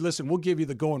say, "Hey, listen, we'll give you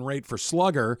the going rate for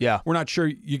slugger." Yeah, we're not sure.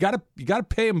 You got to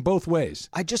pay him both ways.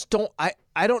 I just don't.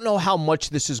 I don't know how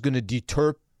much this is going to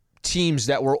deter teams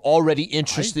that were already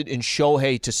interested in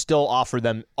Shohei to still offer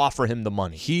him the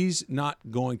money. He's not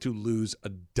going to lose a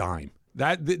dime.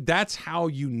 That's how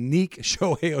unique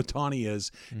Shohei Ohtani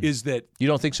is that... You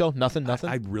don't think so? Nothing?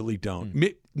 I really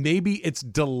don't. Maybe it's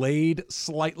delayed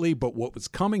slightly, but what was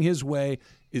coming his way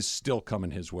is still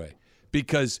coming his way.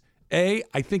 Because, I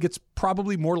think it's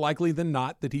probably more likely than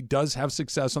not that he does have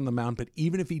success on the mound, but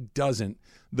even if he doesn't,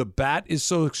 the bat is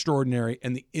so extraordinary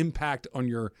and the impact on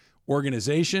your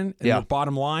organization and your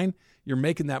bottom line, you're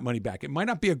making that money back. It might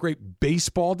not be a great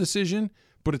baseball decision,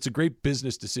 but it's a great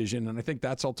business decision, and I think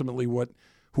that's ultimately what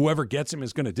whoever gets him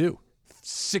is going to do.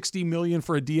 $60 million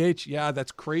for a DH, yeah,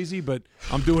 that's crazy, but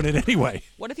I'm doing it anyway.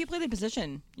 What if he played the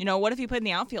position? What if he played in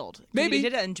the outfield? Maybe. He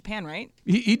did it in Japan, right?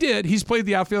 He did. He's played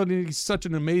the outfield, and he's such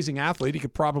an amazing athlete. He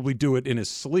could probably do it in his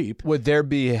sleep. Would there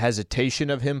be hesitation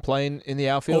of him playing in the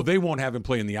outfield? Oh, they won't have him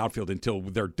play in the outfield until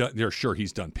they're sure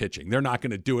he's done pitching. They're not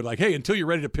going to do it like, hey, until you're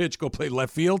ready to pitch, go play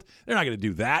left field. They're not going to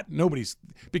do that.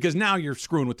 Because now you're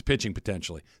screwing with the pitching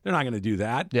potentially. They're not going to do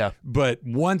that. Yeah. But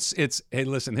once it's, hey,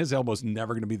 listen, his elbow's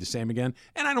never going to be the same again,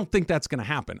 and I don't think that's going to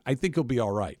happen. I think he'll be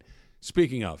all right.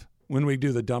 Speaking of, when we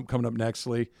do the dump coming up next,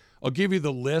 Lee, I'll give you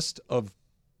the list of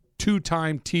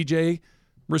two-time TJ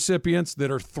recipients that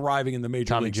are thriving in the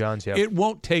major leagues. Tommy Johns, yeah. It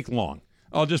won't take long.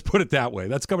 I'll just put it that way.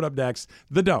 That's coming up next.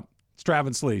 The dump. It's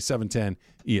Travis Lee, 710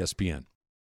 ESPN.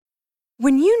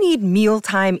 When you need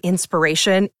mealtime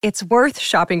inspiration, it's worth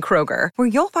shopping Kroger, where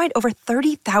you'll find over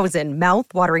 30,000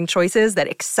 mouth-watering choices that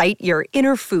excite your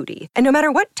inner foodie. And no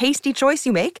matter what tasty choice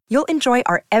you make, you'll enjoy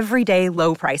our everyday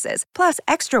low prices, plus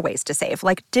extra ways to save,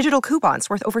 like digital coupons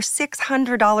worth over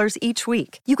 $600 each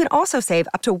week. You can also save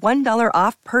up to $1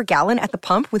 off per gallon at the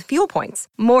pump with fuel points.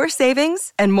 More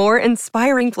savings and more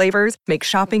inspiring flavors make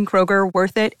shopping Kroger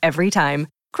worth it every time.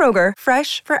 Kroger,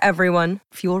 fresh for everyone.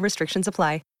 Fuel restrictions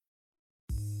apply.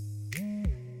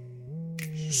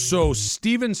 So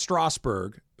Steven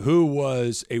Strasburg, who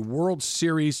was a World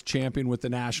Series champion with the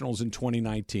Nationals in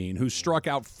 2019, who struck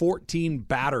out 14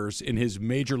 batters in his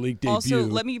major league debut. Also,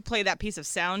 let me play that piece of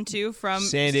sound, too, from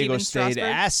San Diego Steven State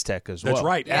Strasburg. Aztec as well. That's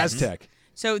right, yes. Aztec.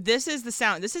 So this is the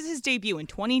sound. This is his debut in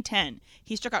 2010.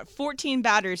 He struck out 14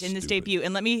 batters in this debut.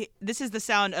 And this is the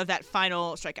sound of that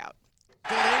final strikeout.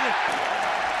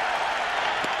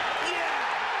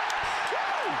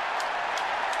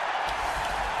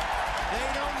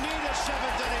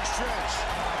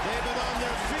 They've been on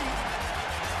their feet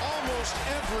almost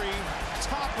every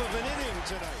top of an inning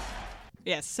tonight.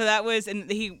 Yes, so that was,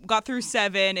 and he got through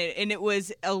 7, and it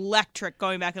was electric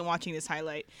going back and watching this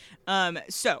highlight.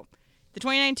 So the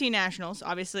 2019 Nationals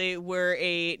obviously were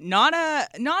not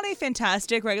a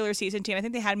fantastic regular season team. I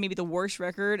think they had maybe the worst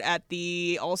record at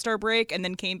the All-Star break, and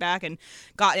then came back and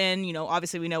got in.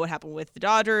 Obviously we know what happened with the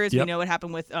Dodgers. Yep. We know what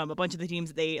happened with a bunch of the teams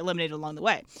that they eliminated along the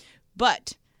way,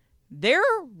 but their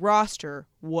roster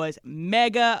was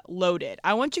mega loaded.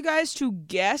 I want you guys to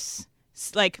guess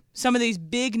like some of these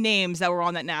big names that were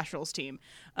on that Nationals team.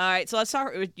 All right, so let's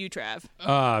start with you, Trav.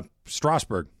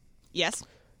 Strasburg. Yes.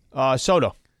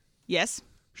 Soto. Yes.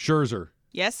 Scherzer.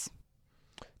 Yes.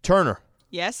 Turner.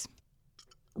 Yes.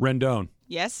 Rendon.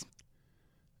 Yes.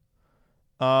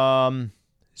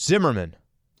 Zimmerman.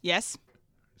 Yes.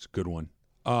 It's a good one.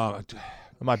 I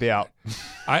might be out.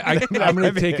 I'm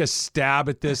going to take a stab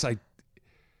at this.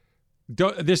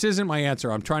 This isn't my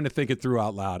answer. I'm trying to think it through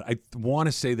out loud. I want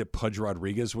to say that Pudge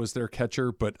Rodriguez was their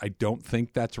catcher, but I don't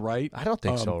think that's right. I don't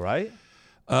think so, right?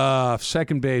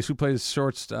 Second base. Who plays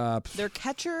shortstop? Their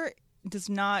catcher does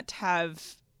not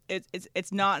have.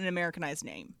 It's not an Americanized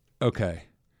name. Okay.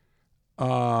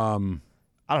 I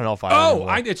don't know if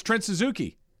I. It's Trent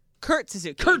Suzuki. Kurt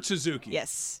Suzuki. Kurt Suzuki.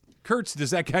 Yes. Kurtz,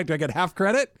 do I get half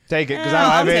credit? Take it, because I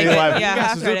don't have any left. Yeah,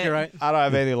 half Suzuki, credit. right? I don't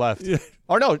have any left.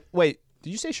 Or no, wait. Did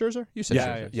you say Scherzer? You said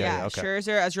Scherzer. Yeah, okay.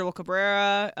 Scherzer, Asdrubal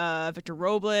Cabrera, Victor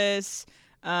Robles,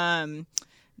 Daniel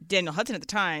Hudson at the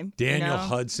time.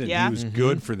 Hudson, yeah. he was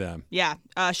good for them. Yeah,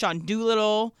 Sean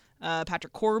Doolittle,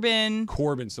 Patrick Corbin.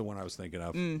 Corbin's the one I was thinking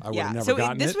of. I would have never so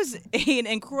gotten this was an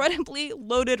incredibly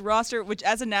loaded roster, which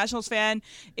as a Nationals fan,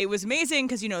 it was amazing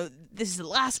because, this is the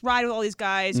last ride with all these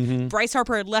guys. Mm-hmm. Bryce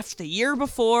Harper had left the year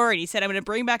before, and he said, I'm going to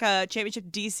bring back a championship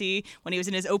DC when he was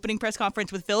in his opening press conference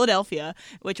with Philadelphia,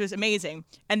 which was amazing.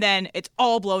 And then it's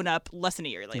all blown up less than a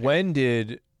year later. When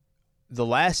did the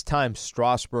last time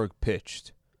Strasburg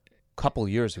pitched couple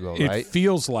years ago, right? It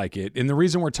feels like it. And the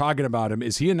reason we're talking about him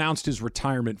is he announced his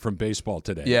retirement from baseball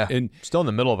today. Yeah, and still in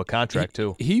the middle of a contract,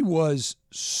 too. He was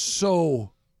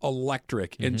so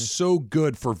electric and so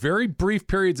good for very brief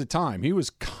periods of time. He was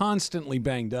constantly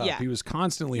banged up. Yeah. He was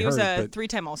constantly hurt. He was a but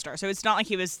 3-time All-Star, so it's not like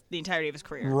he was the entirety of his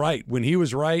career. right. When he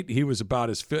was right, he was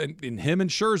about as fit. And him and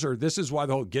Scherzer, this is why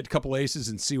they'll get a couple aces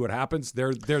and see what happens.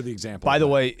 They're the example. By the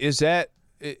way,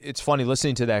 it's funny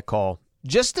listening to that call.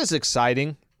 Just as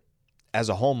exciting as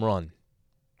a home run,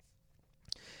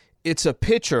 it's a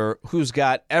pitcher who's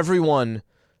got everyone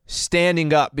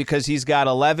standing up because he's got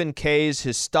 11 Ks,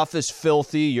 his stuff is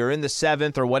filthy, you're in the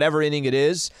 7th or whatever inning it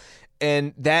is,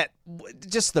 and that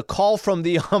just the call from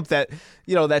the ump that,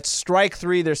 that strike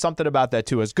 3, there's something about that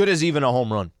too, as good as even a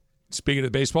home run. Speaking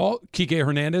of baseball, Kike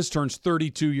Hernandez turns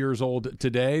 32 years old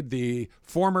today. The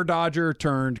former Dodger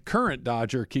turned current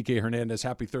Dodger, Kike Hernandez.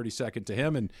 Happy 32nd to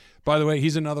him. And by the way,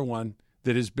 he's another one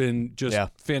that has been just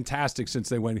fantastic since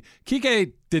they went.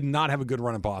 Kike did not have a good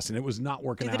run in Boston. It was not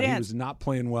working out. He was not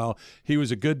playing well. He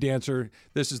was a good dancer.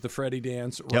 This is the Freddie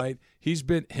dance, right? He's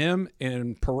been him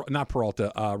and not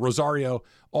Peralta, Rosario.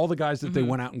 All the guys that they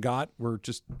went out and got were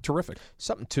just terrific.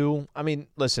 Something too. I mean,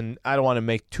 listen, I don't want to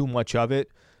make too much of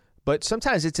it, but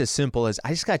sometimes it's as simple as I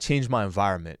just got to change my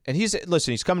environment. And he's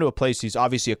coming to a place he's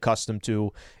obviously accustomed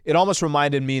to. It almost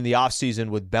reminded me in the offseason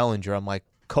with Bellinger. I'm like,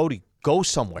 Cody, go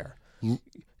somewhere.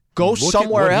 Go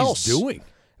somewhere else. He's doing.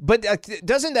 But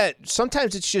doesn't that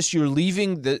sometimes it's just you're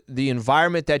leaving the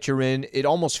environment that you're in. It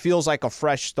almost feels like a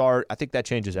fresh start. I think that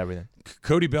changes everything.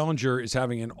 Cody Bellinger is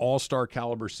having an all-star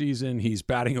caliber season. He's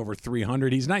batting over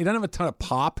 300. He doesn't have a ton of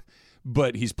pop,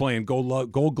 but he's playing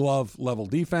gold glove level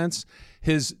defense.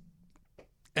 His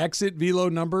exit velo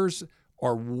numbers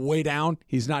are way down.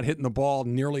 He's not hitting the ball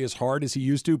nearly as hard as he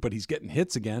used to, but he's getting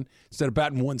hits again. Instead of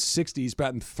batting 160, he's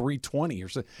batting 320 or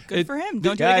so. Good for him.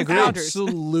 Don't do it against the Dodgers.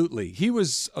 Absolutely. He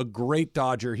was a great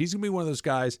Dodger. He's going to be one of those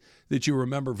guys that you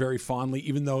remember very fondly,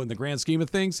 even though in the grand scheme of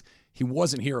things, he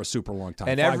wasn't here a super long time.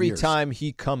 And every time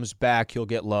he comes back, he'll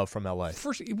get love from L.A.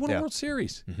 First, he won a World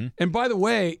Series. Mm-hmm. And by the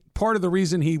way, part of the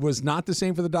reason he was not the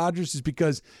same for the Dodgers is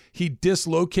because he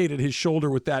dislocated his shoulder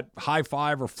with that high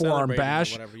five or forearm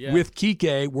bash with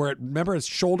Kike, where remember his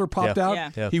shoulder popped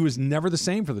out? Yeah. He was never the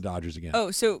same for the Dodgers again.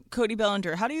 Oh, so Cody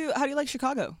Bellinger, how do you like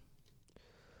Chicago?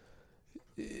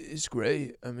 It's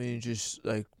great. I mean, just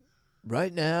like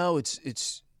right now, it's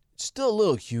still a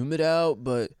little humid out,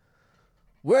 but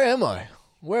where am I?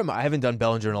 I haven't done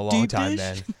Bellinger in a long time,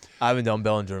 man. I haven't done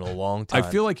Bellinger in a long time. I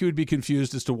feel like you would be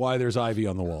confused as to why there's ivy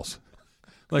on the walls.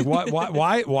 Like,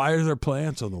 why are there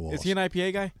plants on the walls? Is he an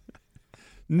IPA guy?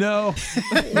 No.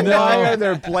 Why are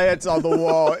there plants on the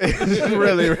wall? It's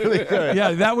really, really good.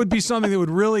 Yeah, that would be something that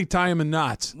would really tie him in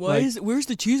knots. Where's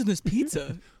the cheese on this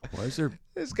pizza? Why is there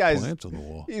this guy's plants on the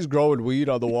wall? He's growing weed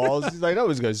on the walls. He's like,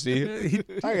 nobody's going to see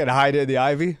it. I got to hide it in the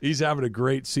ivy. He's having a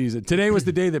great season. Today was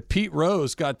the day that Pete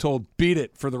Rose got told beat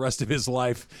it for the rest of his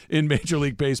life in Major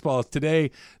League Baseball.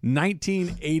 Today,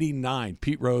 1989,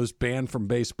 Pete Rose banned from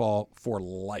baseball for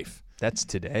life. That's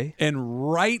today.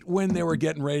 And right when they were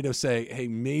getting ready to say, hey,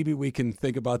 maybe we can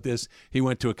think about this, he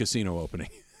went to a casino opening.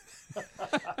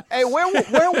 Hey,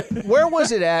 where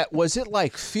was it at? Was it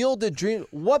like Field of Dreams?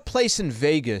 What place in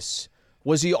Vegas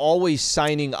was he always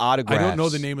signing autographs? I don't know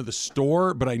the name of the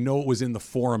store, but I know it was in the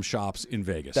Forum Shops in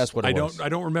Vegas. That's what it was. I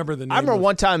don't remember the name. I remember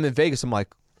one time in Vegas, I'm like,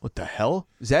 what the hell?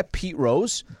 Is that Pete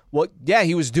Rose? Well, yeah,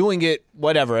 he was doing it,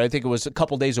 whatever. I think it was a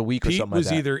couple days a week or something like that.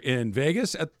 Pete was either in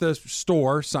Vegas at the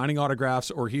store signing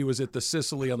autographs, or he was at the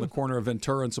Sicily on the corner of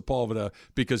Ventura and Sepulveda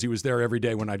because he was there every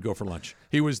day when I'd go for lunch.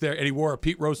 He was there, and he wore a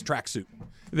Pete Rose tracksuit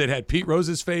that had Pete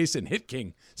Rose's face and Hit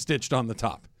King stitched on the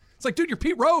top. It's like, dude, you're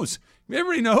Pete Rose.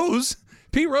 Everybody knows.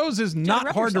 Pete Rose is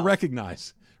not hard to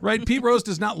recognize, right? Pete Rose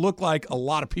does not look like a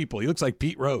lot of people. He looks like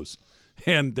Pete Rose.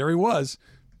 And there he was.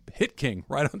 Hit King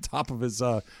right on top of his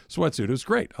sweatsuit. It was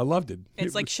great. I loved it.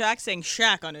 It's like Shaq saying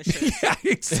Shaq on his shirt. Yeah,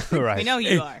 exactly. Right. We know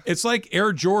you are. It's like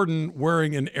Air Jordan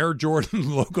wearing an Air Jordan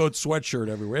logoed sweatshirt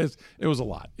everywhere. It was a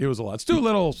lot. Let's do a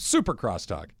little super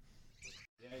crosstalk.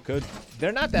 Good.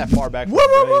 They're not that far back. All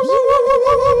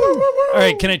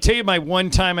right, can I tell you my one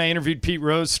time I interviewed Pete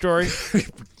Rose story?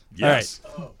 Yes.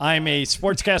 All right. I'm a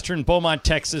sportscaster in Beaumont,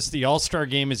 Texas. The All-Star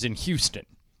game is in Houston,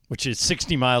 which is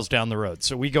 60 miles down the road.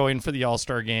 So we go in for the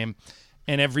All-Star game,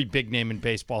 and every big name in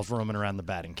baseball is roaming around the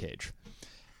batting cage.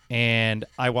 And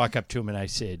I walk up to him and I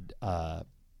said,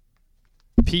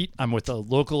 Pete, I'm with a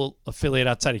local affiliate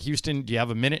outside of Houston. Do you have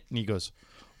a minute? And he goes,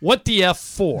 what the F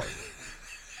for?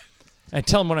 I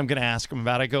tell him what I'm going to ask him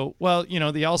about. I go, well,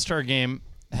 the All-Star game,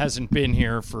 hasn't been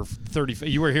here for 30.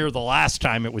 You were here the last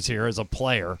time it was here as a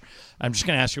player. I'm just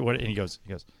going to ask you what. And he goes,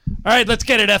 all right, let's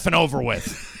get it effing over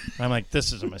with. And I'm like,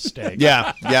 this is a mistake.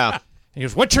 Yeah. He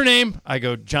goes, what's your name? I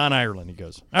go, John Ireland. He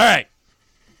goes, all right.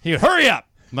 He goes, hurry up.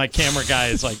 My camera guy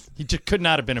is like, he just could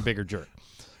not have been a bigger jerk.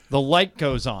 The light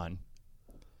goes on,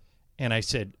 and I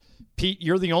said, Pete,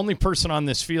 you're the only person on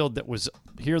this field that was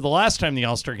here the last time the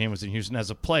All-Star game was in Houston as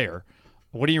a player.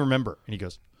 What do you remember? And he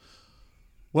goes,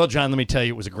 well, John, let me tell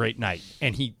you, it was a great night.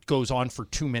 And he goes on for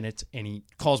 2 minutes, and he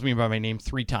calls me by my name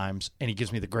 3 times, and he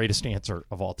gives me the greatest answer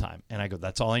of all time. And I go,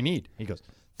 that's all I need. He goes,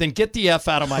 then get the F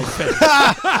out of my face.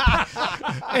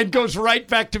 And goes right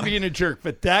back to being a jerk.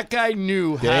 But that guy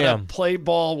knew how to play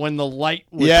ball when the light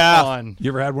was on.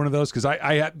 You ever had one of those? Because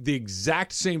I had the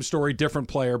exact same story, different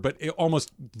player, but it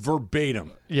almost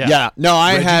verbatim. Yeah. No,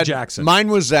 I Reggie had Jackson. Mine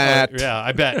was at.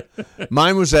 I bet.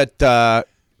 Mine was at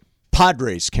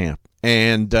Padres camp,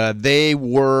 and they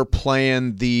were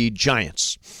playing the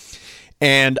Giants,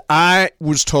 and I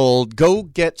was told, "Go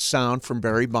get sound from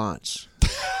Barry Bonds."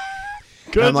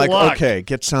 Good I'm like, luck. okay,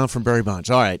 get sound from Barry Bonds.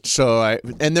 All right. So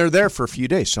and they're there for a few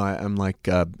days. So I'm like,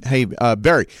 hey,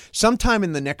 Barry, sometime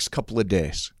in the next couple of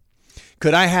days,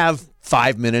 could I have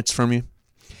 5 minutes from you?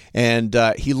 And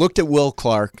he looked at Will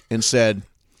Clark and said,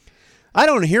 I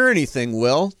don't hear anything,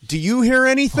 Will. Do you hear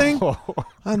anything?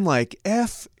 I'm like,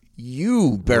 F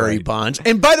you, Barry Bonds.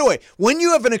 And by the way, when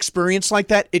you have an experience like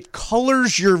that, it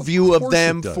colors your view of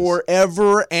them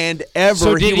forever and ever.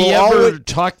 So did he ever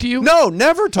talk to you? No,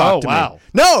 never talked to me.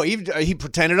 No, he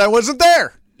pretended I wasn't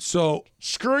there. So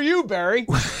screw you, Barry.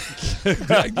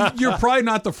 You're probably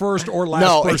not the first or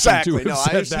last person to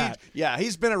have said that.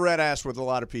 He's been a red ass with a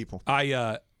lot of people.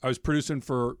 I was producing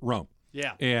for Rome.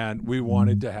 Yeah. And we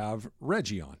wanted to have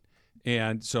Reggie on.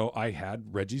 And so I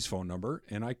had Reggie's phone number,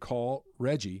 and I call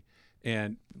Reggie,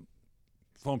 and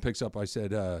phone picks up. I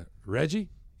said, Reggie?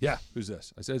 Yeah, who's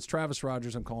this? I said, it's Travis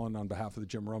Rogers. I'm calling on behalf of the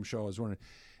Jim Rome Show. I was wondering.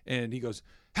 And he goes,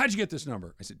 how'd you get this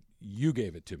number? I said, you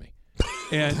gave it to me.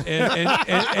 And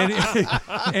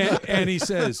he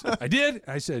says, I did?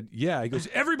 I said, yeah. He goes,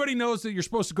 everybody knows that you're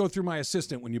supposed to go through my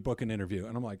assistant when you book an interview.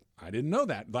 And I'm like, I didn't know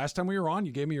that. Last time we were on,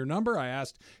 you gave me your number. I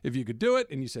asked if you could do it,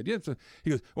 and you said, yeah. So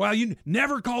he goes, well, you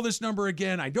never call this number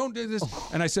again. I don't do this.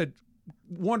 And I said,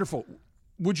 wonderful.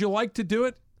 Would you like to do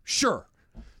it? Sure.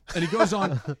 And he goes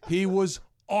on. He was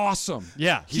awesome.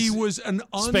 Yeah. He was an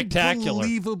spectacular,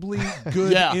 unbelievably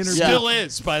good interview. Still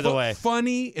is, by the way.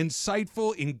 Funny,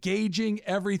 insightful, engaging,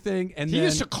 everything. And he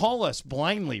used to call us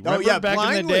blindly. Remember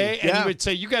back in the day? And he would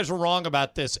say, you guys were wrong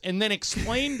about this. And then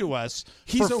explain to us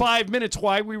for 5 minutes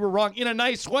why we were wrong in a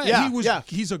nice way. Yeah,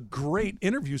 he's a great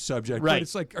interview subject. Right. But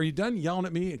it's like, are you done yelling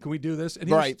at me? Can we do this? And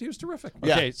he was terrific.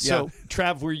 Okay, so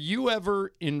Trav, were you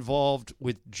ever involved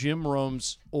with Jim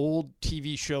Rome's old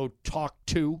TV show Talk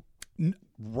 2?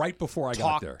 Right before I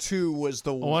got there. Talk 2 was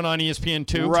the one on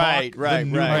ESPN2. Right.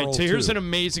 So here's an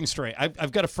amazing story.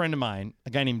 I've got a friend of mine, a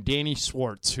guy named Danny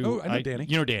Swartz, who I know Danny.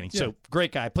 You know Danny. Yeah. So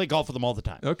great guy. I play golf with him all the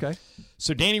time. Okay.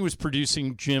 So Danny was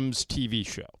producing Jim's TV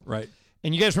show. Right.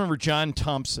 And you guys remember John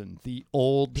Thompson, the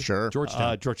old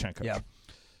Georgetown coach. Yeah.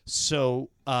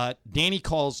 So Danny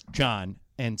calls John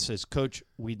and says, Coach,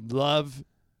 we'd love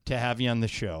to have you on the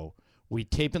show. We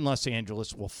tape in Los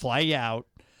Angeles. We'll fly you out.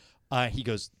 He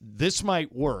goes, this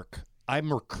might work.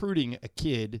 I'm recruiting a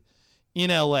kid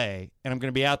in L.A., and I'm going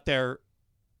to be out there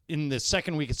in the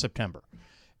second week of September.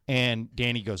 And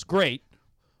Danny goes, great.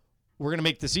 We're going to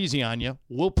make this easy on you.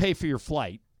 We'll pay for your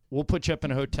flight. We'll put you up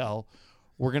in a hotel.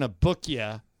 We're going to book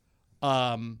you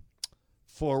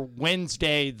for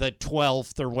Wednesday the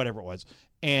 12th or whatever it was.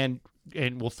 And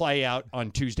we'll fly you out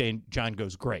on Tuesday. And John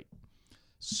goes, great.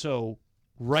 So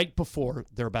right before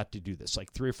they're about to do this,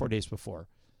 like 3 or 4 days before,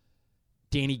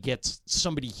 Danny gets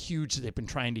somebody huge that they've been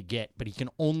trying to get, but he can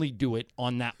only do it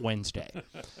on that Wednesday.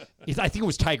 I think it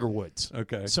was Tiger Woods.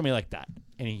 Okay. Somebody like that.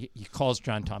 And he calls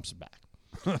John Thompson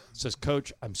back. Says,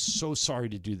 Coach, I'm so sorry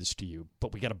to do this to you,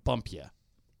 but we got to bump you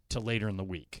to later in the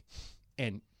week.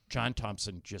 And John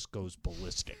Thompson just goes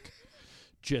ballistic.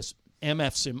 Just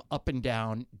MFs him up and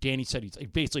down. Danny said he's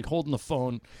basically holding the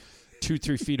phone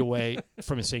 2-3 feet away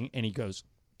from his thing, and he goes,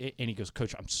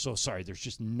 Coach, I'm so sorry. There's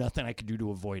just nothing I can do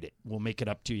to avoid it. We'll make it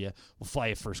up to you. We'll fly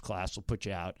you first class. We'll put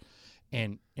you out.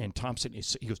 And Thompson,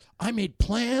 he goes, I made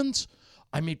plans.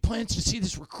 To see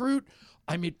this recruit.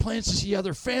 I made plans to see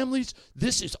other families.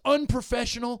 This is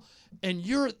unprofessional. And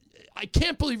I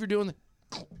can't believe you're doing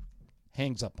that.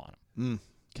 Hangs up on him.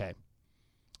 Okay.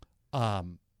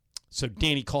 So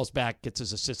Danny calls back, gets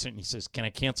his assistant, and he says, can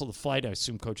I cancel the flight? I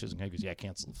assume Coach isn't going to. He goes, yeah,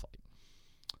 cancel the flight.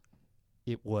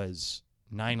 It was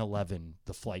 9/11,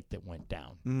 the flight that went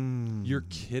down. You're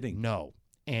kidding. No.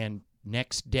 And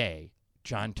next day,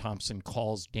 John Thompson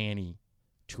calls Danny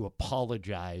to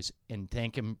apologize and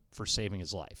thank him for saving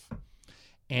his life.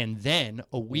 And then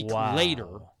a week later,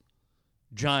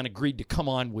 John agreed to come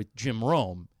on with Jim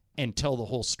Rome and tell the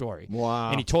whole story. Wow.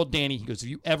 And he told Danny, he goes, if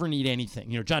you ever need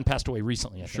anything, John passed away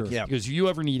recently, I think. Sure. Yeah. He goes, if you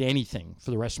ever need anything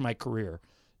for the rest of my career,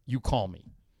 you call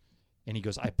me. And he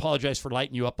goes, I apologize for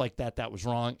lighting you up like that. That was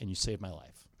wrong, and you saved my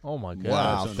life. Oh, my God.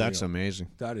 Wow, that's amazing.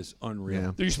 That is unreal.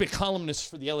 Yeah. There used to be a columnist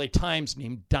for the LA Times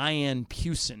named Diane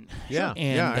Pewson. Yeah,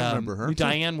 and, I remember her.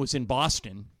 Diane was in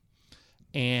Boston,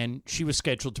 and she was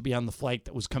scheduled to be on the flight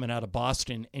that was coming out of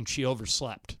Boston, and she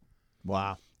overslept.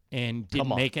 Wow. And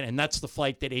didn't make it. And that's the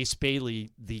flight that Ace Bailey,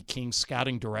 the King's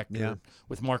scouting director,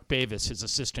 with Mark Bavis, his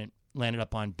assistant, landed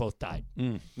up on. Both died.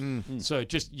 So it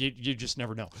just you just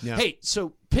never know. Yeah. Hey,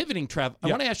 so pivoting, Trev, I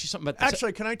want to ask you something about this.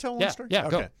 Actually, can I tell one story? Yeah,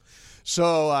 okay. go.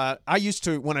 So I used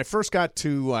to, when I first got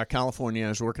to California, I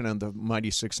was working on the Mighty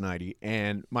 690,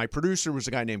 and my producer was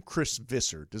a guy named Chris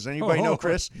Visser. Does anybody know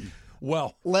Chris?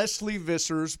 Well, Leslie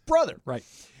Visser's brother. Right.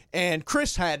 And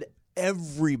Chris had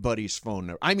everybody's phone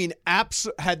number. I mean,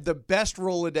 had the best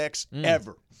Rolodex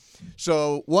ever.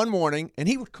 So one morning, and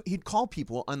he'd call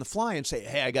people on the fly and say,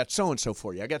 hey, I got so-and-so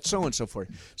for you. I got so-and-so for you.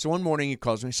 So one morning he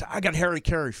calls me and says, I got Harry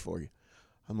Carey for you.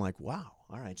 I'm like, wow.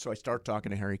 All right. So I start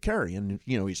talking to Harry Carey, and,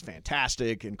 he's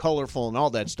fantastic and colorful and all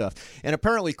that stuff. And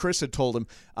apparently Chris had told him,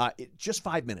 just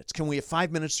 5 minutes. Can we have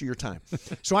 5 minutes of your time?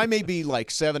 So I may be like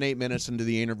 7-8 minutes into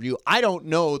the interview. I don't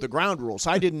know the ground rules.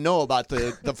 I didn't know about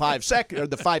the 5 second or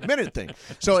the 5 minute thing.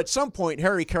 So at some point,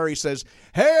 Harry Carey says,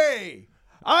 hey,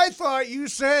 I thought you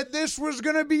said this was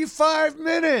going to be 5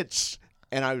 minutes.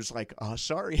 And I was like, oh,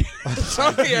 sorry.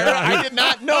 Sorry, I did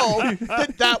not know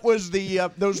that was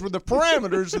those were the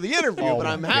parameters of the interview, but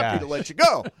I'm happy to let you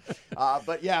go.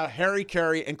 But yeah, Harry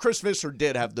Carey and Chris Visser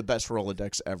did have the best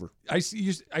Rolodex ever. I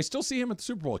still see him at the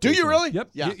Super Bowl. Do you really?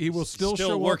 Yep. Yeah. He will still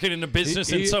show working up. in the business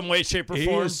in some way, shape, or He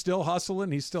form. is still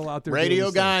hustling. He's still out there. Radio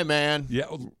doing guy, stuff. man. Yeah.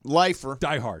 Lifer.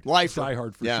 Die hard. Lifer. Die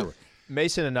hard for sure.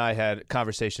 Mason and I had a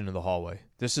conversation in the hallway.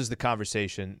 This is the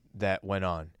conversation that went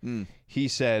on. He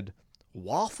said,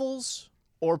 waffles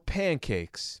or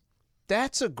pancakes?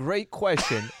 That's a great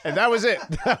question. And that was it.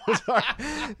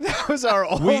 That was our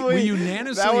only. We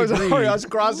unanimously that was agreed. us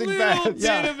crossing paths.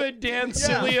 Bit of a Dan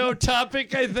Sileo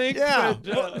topic, I think. Yeah.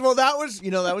 But, well, that was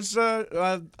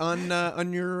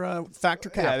on your Factor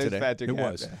Cap today. It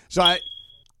was. So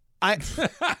I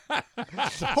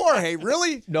Jorge,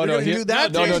 really? No, You're no, gonna do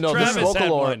that? no. The Travis smoke had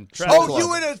alarm. one.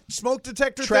 You had a smoke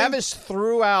detector Travis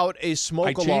threw out a smoke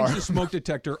I alarm. changed the smoke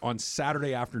detector on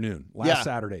Saturday afternoon, last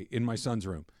Saturday, in my son's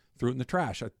room. Threw it in the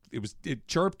trash. It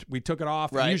chirped. We took it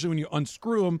off. Right. And usually when you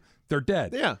unscrew them, they're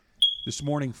dead. Yeah. This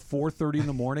morning, 4:30 in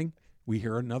the morning, we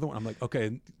hear another one. I'm like,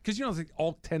 okay, because they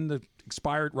all tend to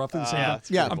expire at roughly the same time.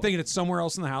 Yeah. I'm thinking it's somewhere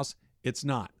else in the house. It's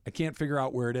not. I can't figure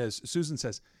out where it is. Susan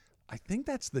says, I think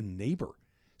that's the neighbor.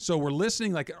 So we're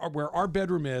listening, like where our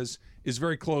bedroom is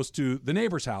very close to the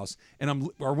neighbor's house, and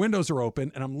our windows are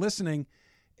open, and I'm listening,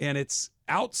 and it's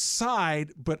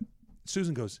outside, but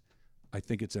Susan goes, I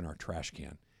think it's in our trash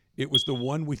can. It was the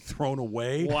one we'd thrown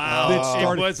away. Wow.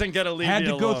 That It wasn't going to leave had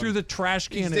you to go alone. through the trash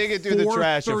can. Dig it through the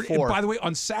trash at 4:30. 4. And by the way,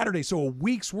 on Saturday, so a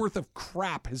week's worth of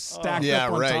crap has stacked Yeah,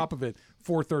 up on right. top of it.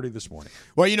 4:30 this morning.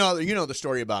 Well, you know the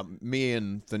story about me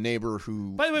and the neighbor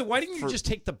who. By the way, why didn't you just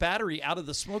take the battery out of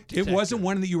the smoke detector? It wasn't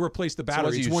one that you replace the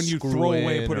battery. It's one you screw throw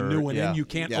away and in put a or- new one yeah. in. You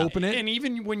can't Yeah. open it. And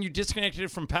even when you disconnected it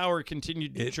from power, it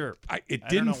continued to chirp. It I don't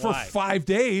didn't know for why. 5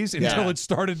 days until it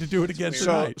started to do it again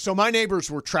tonight. So my neighbors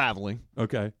were traveling,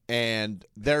 Okay. and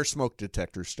their smoke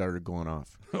detectors started going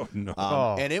off. Oh, no.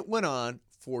 And it went on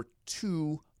for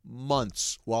 2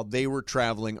 months while they were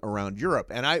traveling around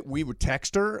Europe. And we would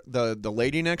text her, the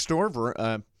lady next door,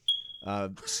 Velma,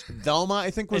 I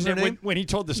think was And her then name. when he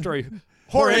told the story,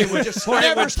 Jorge would just Jorge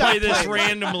never would stop play this playing.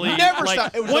 randomly. Never like,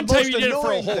 stop. It was one the time most you did it for a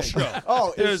annoying whole thing. show.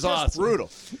 Oh, it was just awesome. brutal.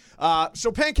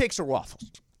 So pancakes or waffles?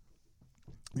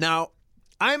 Now,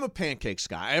 I'm a pancakes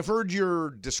guy. I've heard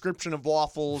your description of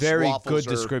waffles. Very Waffles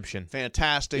good are description.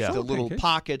 Fantastic. Yeah. The little Pancakes.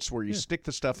 pockets where you stick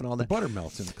the stuff and all that. Butter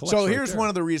melts in the So collection here's right one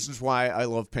of the reasons why I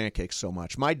love pancakes so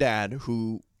much. My dad,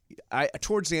 who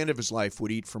towards the end of his life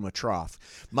would eat from a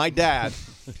trough. My dad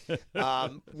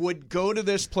would go to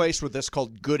this place with this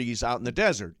called Goodies out in the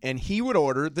desert, and he would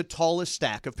order the tallest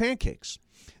stack of pancakes.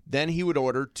 Then he would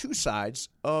order 2 sides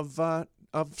of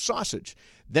sausage.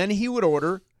 Then he would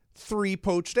order 3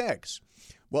 poached eggs.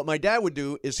 What my dad would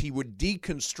do is he would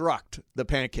deconstruct the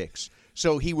pancakes.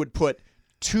 So he would put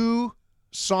 2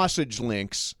 sausage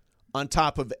links on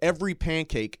top of every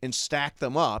pancake and stack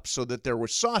them up so that there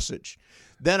was sausage.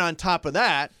 Then on top of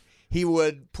that, he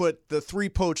would put the 3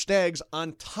 poached eggs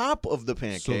on top of the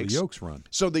pancakes.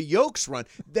 So the yolks run.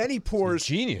 Then he pours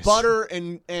Genius. butter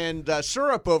and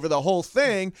syrup over the whole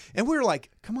thing. And we were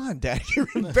like, come on, Dad, you're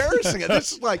embarrassing it.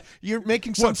 This is like you're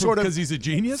making some sort of because he's a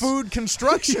genius food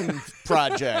construction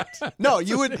project. No,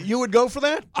 you would go for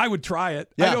that? I would try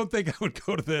it. Yeah. I don't think I would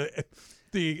go to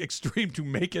the extreme to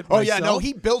make it Oh, myself. yeah, no,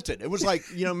 he built it. It was like,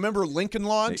 remember Lincoln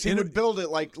Logs? He would build it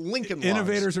like Lincoln Logs.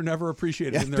 Innovators are never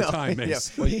appreciated in their time,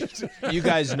 Mace. Yeah. Well, you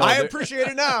guys know. I appreciate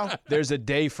it now. There's a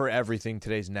day for everything.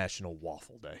 Today's National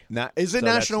Waffle Day. Is it So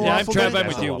National Yeah, Waffle Day? I'm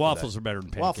with you. Waffles are better than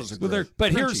pancakes. Waffles are great. They're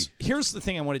But crunchy. here's the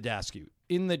thing I wanted to ask you.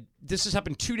 This has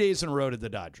happened 2 days in a row to the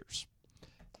Dodgers,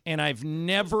 and I've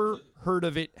never heard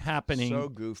of it happening So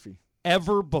goofy.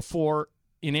 ever before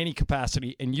in any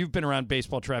capacity. And you've been around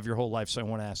baseball, Trav, your whole life, so I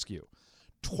want to ask you.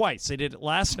 Twice. They did it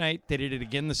last night. They did it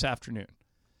again this afternoon.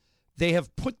 They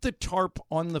have put the tarp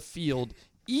on the field,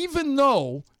 even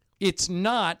though it's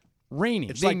not raining.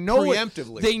 It's they like know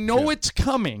preemptively. They know it's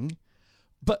coming.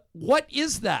 But what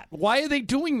is that? Why are they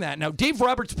doing that? Now, Dave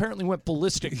Roberts apparently went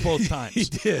ballistic both times. He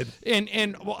did.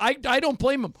 And well, I don't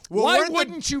blame him. Well, Why weren't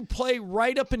wouldn't you play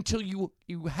right up until you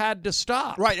had to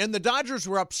stop? Right, and the Dodgers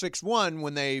were up 6-1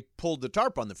 when they pulled the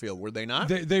tarp on the field, were they not?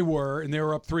 They were, and they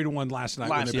were up 3-1 last night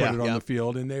when they put it on the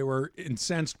field, and they were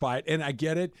incensed by it. And I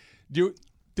get it.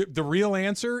 The real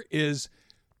answer is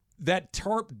that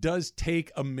tarp does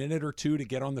take a minute or two to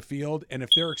get on the field, and if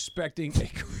they're expecting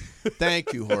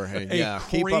Thank you, Jorge.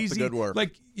 Keep up the good work.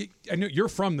 Like, I know you're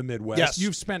from the Midwest. Yes.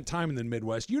 You've spent time in the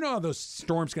Midwest. You know how those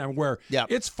storms can happen where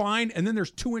it's fine, and then there's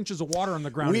 2 inches of water on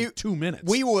the ground in 2 minutes.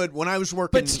 We would, when I was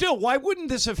working. But still, why wouldn't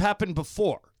this have happened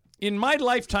before? In my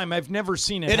lifetime, I've never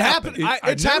seen it It happen. happened.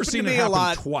 It's never happened seen to it me a happen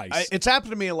lot. twice. It's happened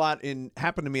to me a lot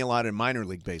in minor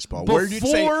league baseball, Before- where you'd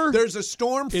say there's a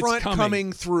storm It's front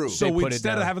coming through. So They put it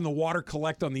instead of down. having the water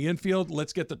collect on the infield,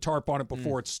 let's get the tarp on it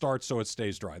before it starts so it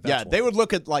stays dry. That's they why. would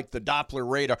look at like the Doppler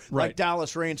radar, Right. like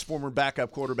Dallas Raines, former backup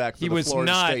quarterback for He the was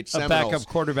Florida not State a Seminoles. backup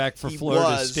quarterback for He Florida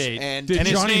was, State. and Did his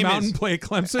Johnny name Mountain is- play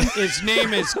Clemson? His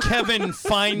name is Kevin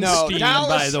Feinstein, No, Dallas,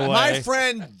 by the way. my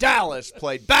friend Dallas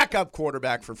played backup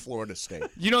quarterback for Florida State.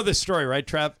 You know this story, right,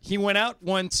 Trav? He went out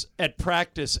once at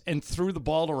practice and threw the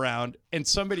ball around, and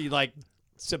somebody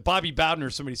said, Bobby Bowden or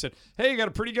somebody said, "Hey, you got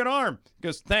a pretty good arm." He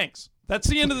goes, "Thanks." That's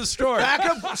the end of the story.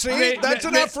 Backup, see, that's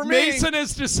enough for me. Mason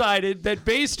has decided that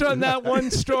based on that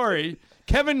one story,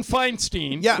 Kevin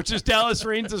Feinstein, which is Dallas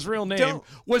Raines' real name,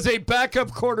 was a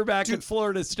backup quarterback at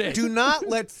Florida State. Do not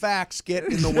let facts get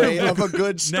in the way of a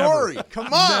good story. Never.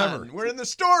 Come on. Never. We're in the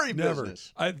story Never.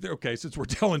 business. Okay, since we're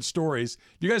telling stories,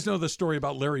 you guys know the story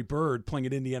about Larry Bird playing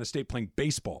at Indiana State playing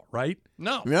baseball, right?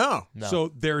 No. Yeah.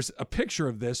 So there's a picture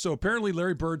of this. So apparently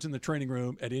Larry Bird's in the training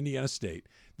room at Indiana State.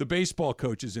 The baseball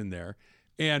coach is in there.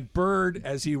 And Bird,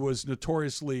 as he was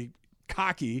notoriously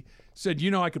cocky, said,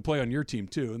 "I could play on your team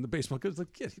too." And the baseball coach was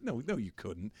like, "Yeah, no, you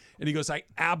couldn't." And he goes, "I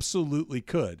absolutely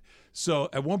could." So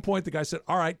at one point, the guy said,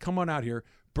 "All right, come on out here."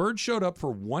 Bird showed up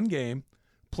for one game,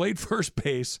 played first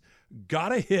base,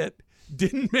 got a hit,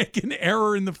 didn't make an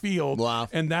error in the field. Wow.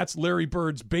 And that's Larry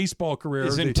Bird's baseball career.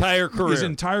 His entire career. His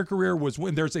entire career was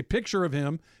when there's a picture of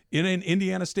him in an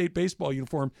Indiana State baseball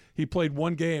uniform. He played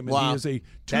one game, and he is a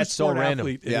two-sport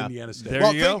athlete in Indiana State.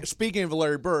 There you go. Speaking of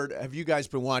Larry Bird, have you guys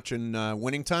been watching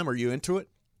Winning Time? Are you into it?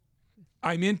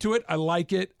 I'm into it. I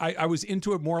like it. I was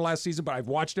into it more last season, but I've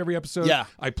watched every episode. Yeah.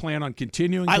 I plan on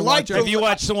continuing I to like watch the- it. Have you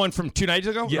watched the one from 2 nights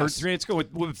ago? Yes. Or 3 nights ago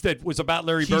that was about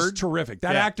Larry He's Bird? terrific.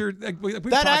 That Yeah. actor, we That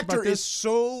talked actor about this. is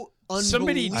so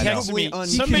Somebody texted me. unbelievably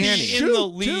Somebody uncanny. in the Shoot,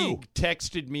 league too.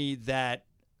 texted me that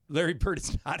Larry Bird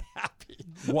is not happy.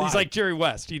 Why? He's like Jerry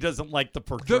West. He doesn't like the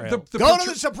portrayal. the Go to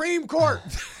the Supreme Court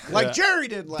like Jerry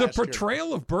did last the year.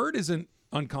 portrayal of Bird isn't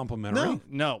uncomplimentary.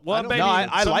 no. Well, No,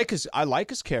 I like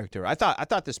his character. I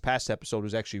thought this past episode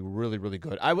was actually really, really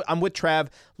good. I'm with Trav. A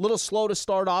little slow to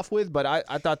start off with, but I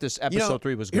thought this episode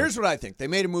 3 was good. Here's what I think. They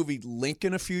made a movie,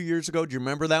 Lincoln, a few years ago. Do you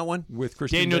remember that one? With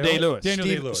Christian Daniel Day-Lewis. Daniel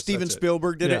Day-Lewis. Steven that's it.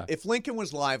 Spielberg did Yeah. it. If Lincoln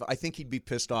was live, I think he'd be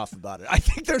pissed off about it. I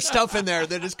think there's stuff in there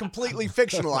that is completely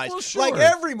fictionalized. Well, sure. Like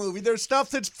every movie, there's stuff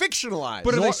that's fictionalized.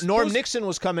 But are they Norm supposed- Nixon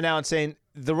was coming out and saying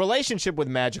the relationship with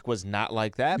Magic was not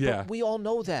like that. Yeah. But we all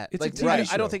know that. It's a like, TV I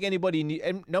show. don't think anybody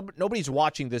and nobody's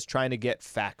watching this trying to get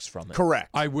facts from it. Correct.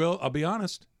 I'll be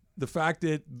honest. The fact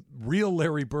that real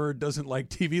Larry Bird doesn't like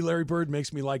TV Larry Bird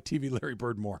makes me like TV Larry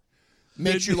Bird more.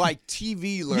 Makes you like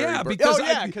TV Larry Yeah, Bird. because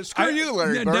because screw you,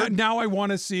 Larry Bird. Now I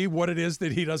want to see what it is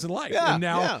that he doesn't like. Yeah, and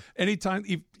now yeah. anytime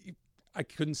I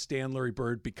couldn't stand Larry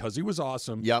Bird because he was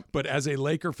awesome. Yep. But as a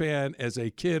Laker fan, as a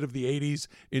kid of the 80s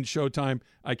in Showtime,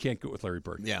 I can't go with Larry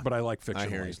Bird. Yeah. But I like I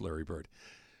hear fictionalized Larry Bird.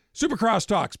 Supercross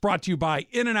Talks brought to you by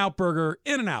In-N-Out Burger.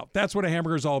 In-N-Out, that's what a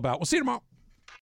hamburger is all about. We'll see you tomorrow.